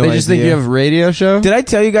 Mom has no They idea. just think you have a radio show? Did I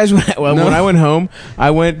tell you guys when No. when I went home?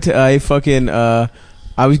 I went to a fucking.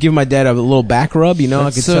 I was giving my dad a little back rub. You know,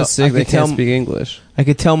 That's I could so tell. sick I they could tell. can't speak English. I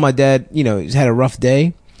could tell my dad. You know, he's had a rough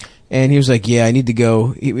day. And he was like, yeah, I need to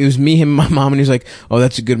go. It was me, him, and my mom, and he was like, oh,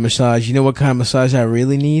 that's a good massage. You know what kind of massage I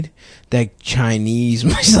really need? That Chinese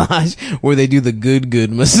massage where they do the good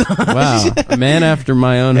massage. Wow, a man after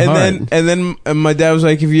my own heart. And then my dad was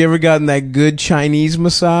like, have you ever gotten that good Chinese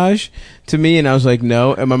massage? To me, and I was like,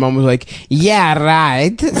 no. And my mom was like, yeah,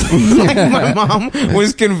 right. Like, my mom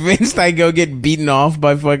was convinced I go get beaten off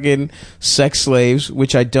by fucking sex slaves,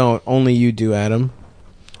 which I don't. Only you do, Adam.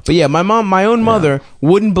 But yeah, my own mother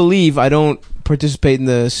wouldn't believe I don't participate in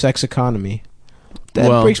the sex economy. That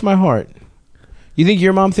Well- breaks my heart. You think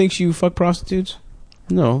your mom thinks you fuck prostitutes?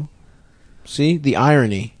 No, See? The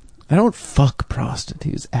irony. I don't fuck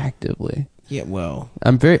prostitutes actively. Yeah, well.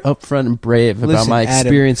 I'm very upfront and brave about Listen, my Adam-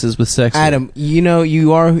 experiences with sex. Adam, you know,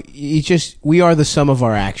 we are the sum of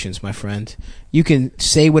our actions, my friend. You can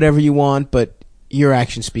say whatever you want, but Your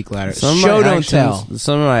actions speak louder. Some of Show my don't actions, tell.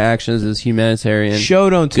 Some of my actions is humanitarian, Show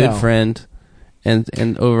don't good tell. friend, and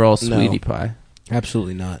overall No. sweetie pie.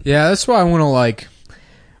 Absolutely not. Yeah, that's why I want to, like,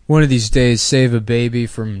 one of these days save a baby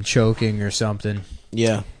from choking or something.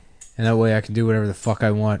 Yeah. And that way I can do whatever the fuck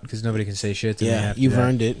I want because nobody can say shit to me. Yeah. After You've that.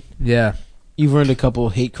 earned it. Yeah. You've earned a couple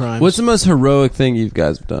of hate crimes. What's the most heroic thing you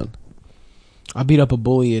guys have done? I beat up a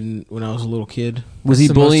bully when I was a little kid. Was What's he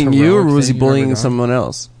the most bullying you, or heroic was he thing you've ever bullying done? someone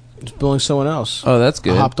else? I was bullying someone else. Oh, that's I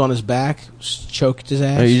good. hopped on his back, choked his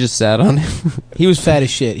ass. Oh, you just sat on him. He was fat as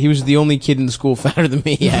shit. He was the only kid in the school fatter than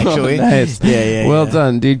me, actually. Oh, nice. Yeah. Well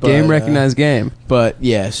done, dude. But, Game recognized game. But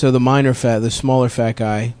yeah, so the smaller fat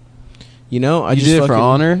guy. You know, I You just did it for fucking-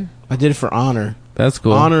 honor. I did it for honor, That's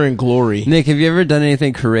cool. honor and glory. Nick, have you ever done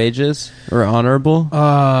anything courageous or honorable?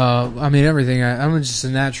 I mean, everything. I'm just a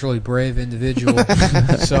naturally brave individual.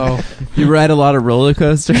 So, You ride a lot of roller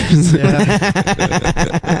coasters.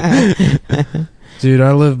 yeah. Dude,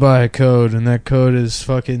 I live by a code, and that code is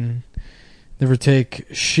fucking never take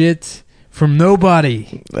shit from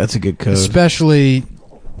nobody. That's a good code. Especially,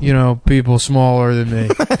 people smaller than me.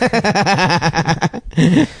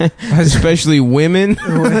 Especially women,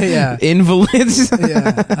 Yeah. invalids.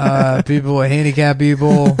 Yeah. People, handicapped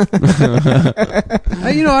people.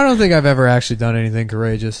 I don't think I've ever actually done anything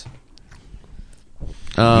courageous.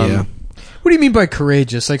 Yeah. What do you mean by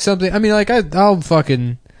courageous? Like something? I mean, like I'll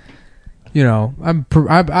fucking,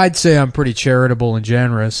 I'd say I'm pretty charitable and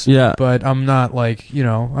generous. Yeah. But I'm not like,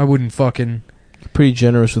 I wouldn't fucking. Pretty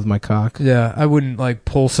generous with my cock. Yeah, I wouldn't like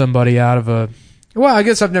pull somebody out of a. Well, I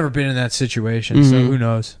guess I've never been in that situation, so Mhm. who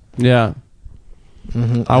knows? Yeah.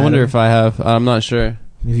 Mm-hmm. I wonder if I have. I'm not sure. Have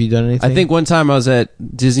you done anything? I think one time I was at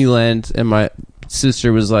Disneyland and my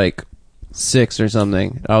sister was like 6 or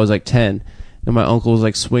something. I was like 10. And my uncle was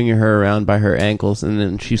like swinging her around by her ankles, and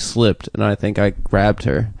then she slipped, and I think I grabbed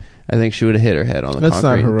her. I think she would have hit her head on the That's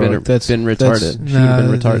not concrete. heroic. Been retarded. She'd Nah, have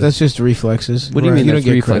been retarded. that's just reflexes. What do you Right. mean? You don't That's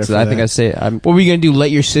get reflexes. credit for I think that. I say I'm. What were you gonna do? Let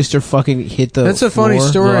your sister fucking hit the? That's a funny floor?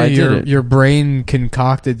 story. Well, I did it. Your brain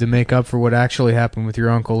concocted to make up for what actually happened with your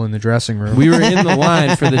uncle in the dressing room. We were in the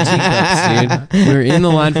line for the teacups, dude. We were in the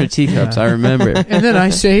line for teacups. I remember. And then I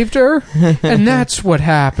saved her, and that's what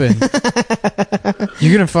happened.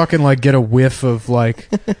 You're gonna fucking like get a whiff of like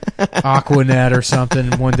Aquanet or something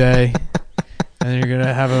one day, and then you're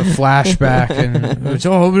gonna have a flashback, and it's,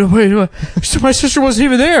 oh wait, my sister wasn't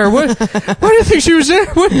even there. What? Why do you think she was there?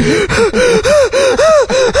 What?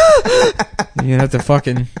 You have to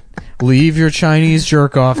fucking leave your Chinese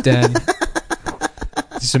jerk off den.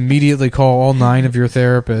 Just immediately call all 9 of your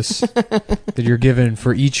therapists that you're given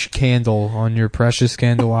for each candle on your precious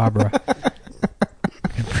candelabra.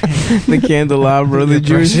 The candelabra, the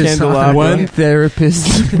Jewish precious candelabra. One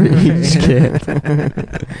therapist for each kid.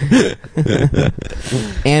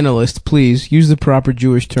 Analyst, please use the proper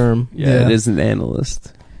Jewish term. Yeah, it is an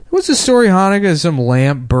analyst. What's the story, Hanukkah? Some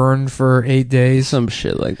lamp burned for 8 days. Some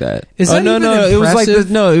shit like that. Is oh, that no, even no, it was like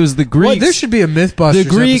impressive? it was the Greeks. Well, there should be a Mythbusters the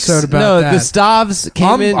Greeks, episode about no, that. the Stavs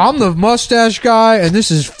came in. I'm the mustache guy, and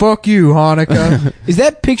this is fuck you, Hanukkah. Is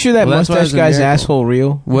that picture of that Well, that's why mustache it's a guy's miracle. asshole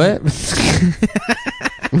real? What?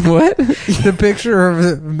 What? The picture of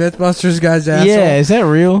the Mythbusters guy's asshole. Yeah, is that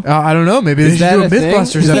real? I don't know. Maybe they Is should that do a a thing?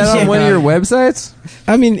 Mythbusters Is that episode. on one of about your it. websites?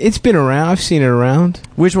 I mean, it's been around. I've seen it around.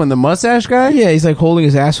 Which one? The mustache guy? Yeah, he's like holding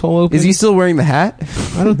his asshole open. Is he still wearing the hat?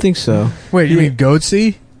 I don't think so. Wait, you mean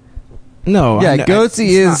Goatsy? No. Yeah, I know- Goatsy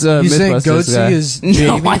is You saying Mythbusters guy. Goatsy is No,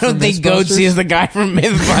 Jamie I don't from think Mythbusters? Goatsy is the guy from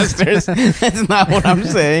Mythbusters. That's not what I'm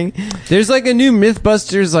saying. There's like a new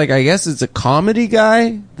Mythbusters, like I guess it's a comedy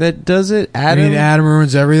guy that does it. I Adam. mean, Adam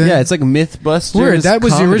ruins everything. Yeah, it's like Mythbusters. Weird. That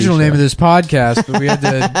was the comedy original show. name of this podcast, but we had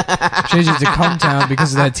to change it to Come Town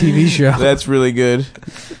because of that TV show. That's really good.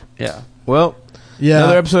 Yeah. Well, Yeah.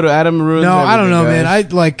 another episode of Adam Ruins No, I don't know, Everything, man.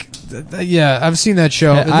 guys. I like. Yeah, I've seen that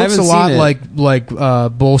show. I It looks haven't a lot seen it. like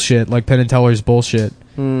bullshit, like Penn and Teller's bullshit,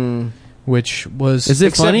 which was Is it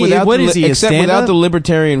Except funny? without What the is he? Except without the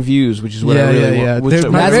libertarian views, which is what I really want. Which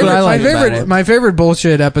My That's favorite, what I like my about favorite, it. my favorite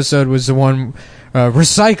bullshit episode was the one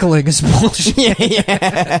recycling is bullshit.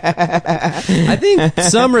 I think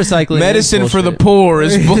some recycling. medicine is for the bullshit. poor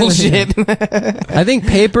is bullshit. I think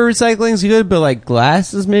paper recycling's good, but like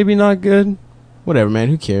glass is maybe not good. Whatever, man.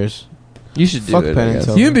 Who cares? You should do Fuck it. Penn I and guess.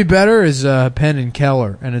 Teller. You'd be better as Penn and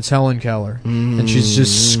Keller, and it's Helen Keller, and she's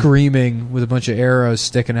just screaming with a bunch of arrows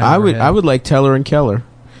sticking out. of her head. I would like Teller and Keller.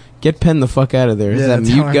 Get Penn the fuck out of there. Is Yeah, that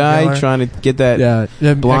Teller mute and guy Keller. trying to get that? Yeah,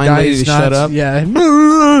 the blind guy lady who's to shut up? Yeah.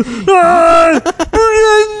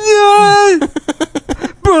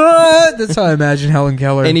 That's how I imagine Helen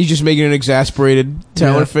Keller. And he's just making an exasperated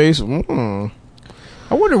Teller Yeah. face.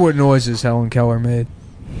 I wonder what noises Helen Keller made.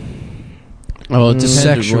 Oh, it depended what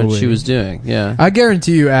Sexually. she was doing. Yeah. I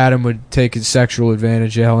guarantee you Adam would take a sexual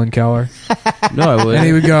advantage of Helen Keller. No, I would. And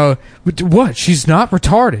he would go, "What? She's not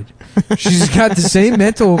retarded. She's got the same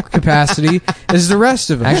mental capacity as the rest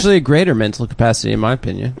of them." Actually, a greater mental capacity, in my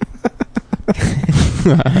opinion.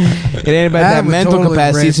 It ain't about that Adam would mental totally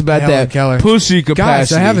capacity. It's rape about Helen that Keller. pussy capacity.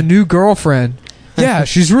 Guys, I have a new girlfriend. Yeah,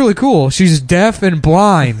 she's really cool. She's deaf and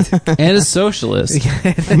blind. And a socialist.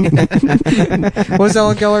 Was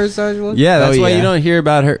Helen Keller a socialist? Yeah, that's Oh, why yeah. you don't hear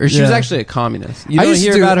about her. Or she was Yeah. actually a communist. You I don't used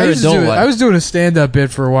to hear about I her used to adult do it. life. I was doing a stand-up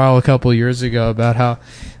bit for a while, a couple of years ago, about how,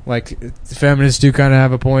 like, feminists do kind of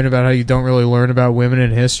have a point about how you don't really learn about women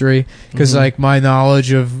in history because, like, my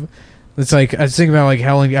knowledge of it's like I was thinking about like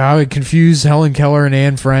how I confuse Helen Keller and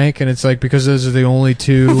Anne Frank, and it's like because those are the only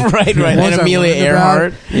two right. ones And I Amelia learned about.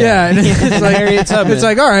 Earhart. Yeah, and it's like Harriet Tubman. it's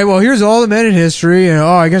like all right, well, here's all the men in history, and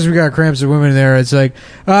I guess we got cramps of women there. It's like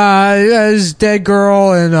yeah, this dead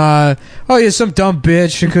girl, and oh yeah, some dumb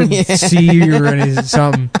bitch who couldn't see or anything,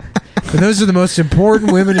 something. And those are the most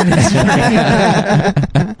important women in history.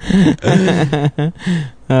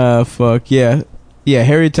 Fuck yeah. Yeah,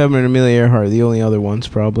 Harriet Tubman and Amelia Earhart are the only other ones,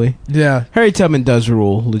 probably. Yeah, Harriet Tubman does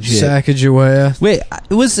rule, legit. Sacagawea. Wait,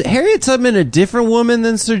 was Harriet Tubman a different woman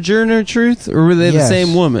than Sojourner Truth, or were they the Yes.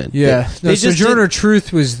 same woman? Yeah, They just Sojourner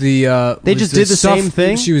Truth was the. They just did the same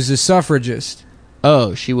thing? She was a suffragist.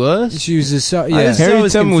 Oh, she was? She was a I yeah. was Harriet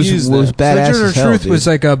always Tubman was confused badass Sojourner as hell, Truth dude. was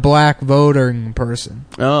like a black voting person,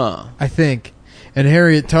 Oh. I think, and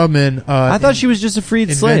Harriet Tubman. I thought she was just a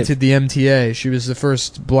freed slave. invented the MTA. She was the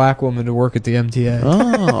first black woman to work at the MTA.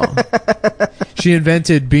 Oh. She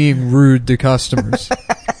invented being rude to customers.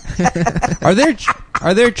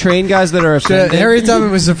 Are there train guys that are So offended? Harriet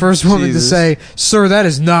Tubman was the first woman Jesus. to say, "Sir, that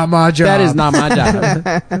is not my job." That is not my job.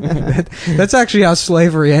 That's actually how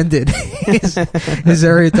slavery ended. is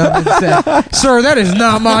Harriet Tubman said, "Sir, that is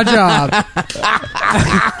not my job."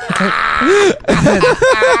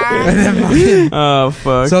 and then fucking Oh,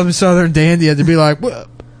 fuck. some southern dandy had to be like,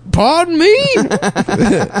 "Pardon me,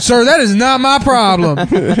 sir, that is not my problem.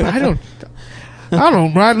 I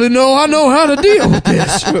don't rightly know. I know how to deal with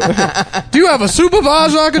this. Do you have a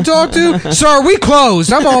supervisor I can talk to? Sir, we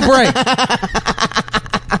closed. I'm on break."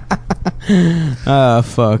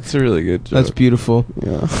 Fuck. It's a really good joke. That's beautiful.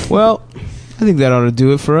 Yeah. Well, I think that ought to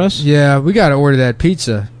do it for us. Yeah, we got to order that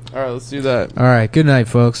pizza. All right, let's do that. All right, good night,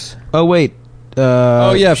 folks. Oh, wait.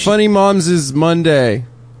 Oh, yeah, Funny Moms is Monday.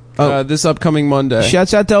 This upcoming Monday.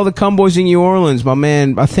 Shouts out to all the cumboys in New Orleans. My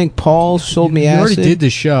man, I think Paul sold me You acid. already did the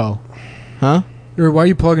show. Huh? Or why are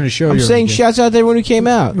you plugging a show? I'm you saying already did? shouts out to everyone who came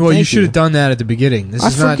out. Well, you Thank should have done that at the beginning. This I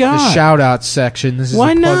is not the forgot. shout-out section. This is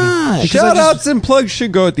Why the plugging. not? Because I Shout just- outs and plugs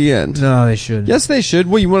should go at the end. No, they should. Yes, they should.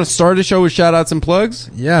 Well, you want to start a show with shout outs and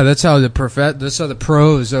plugs? Yeah, that's how the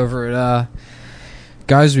pros over at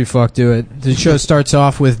Guys We Fuck do it. The show starts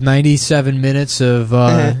off with 97 minutes of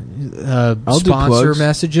I'll do sponsor plugs.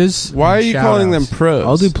 messages. Why are and you calling them shout-outs. pros?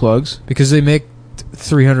 I'll do plugs. Because they make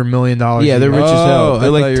 $300 million. Yeah, they're a year. rich as hell. They're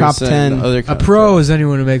I like thought you were top saying 10. the other A kind of pro is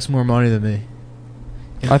anyone who makes more money than me.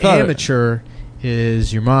 An I thought it- amateur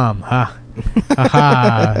is your mom. Ha. Ha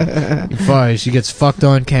ha. You're funny. She gets fucked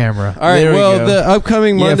on camera. All right, There we well, go. the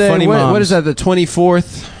upcoming Yeah, Monday, Funny what Moms. is that, the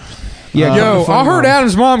 24th? Yeah, Yo, I heard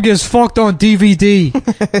Adam's mom gets fucked on DVD.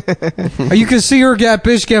 You can see her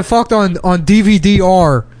bitch get fucked on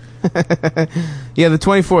DVD-R. Yeah, the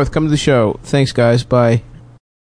 24th. Come to the show. Thanks, guys. Bye.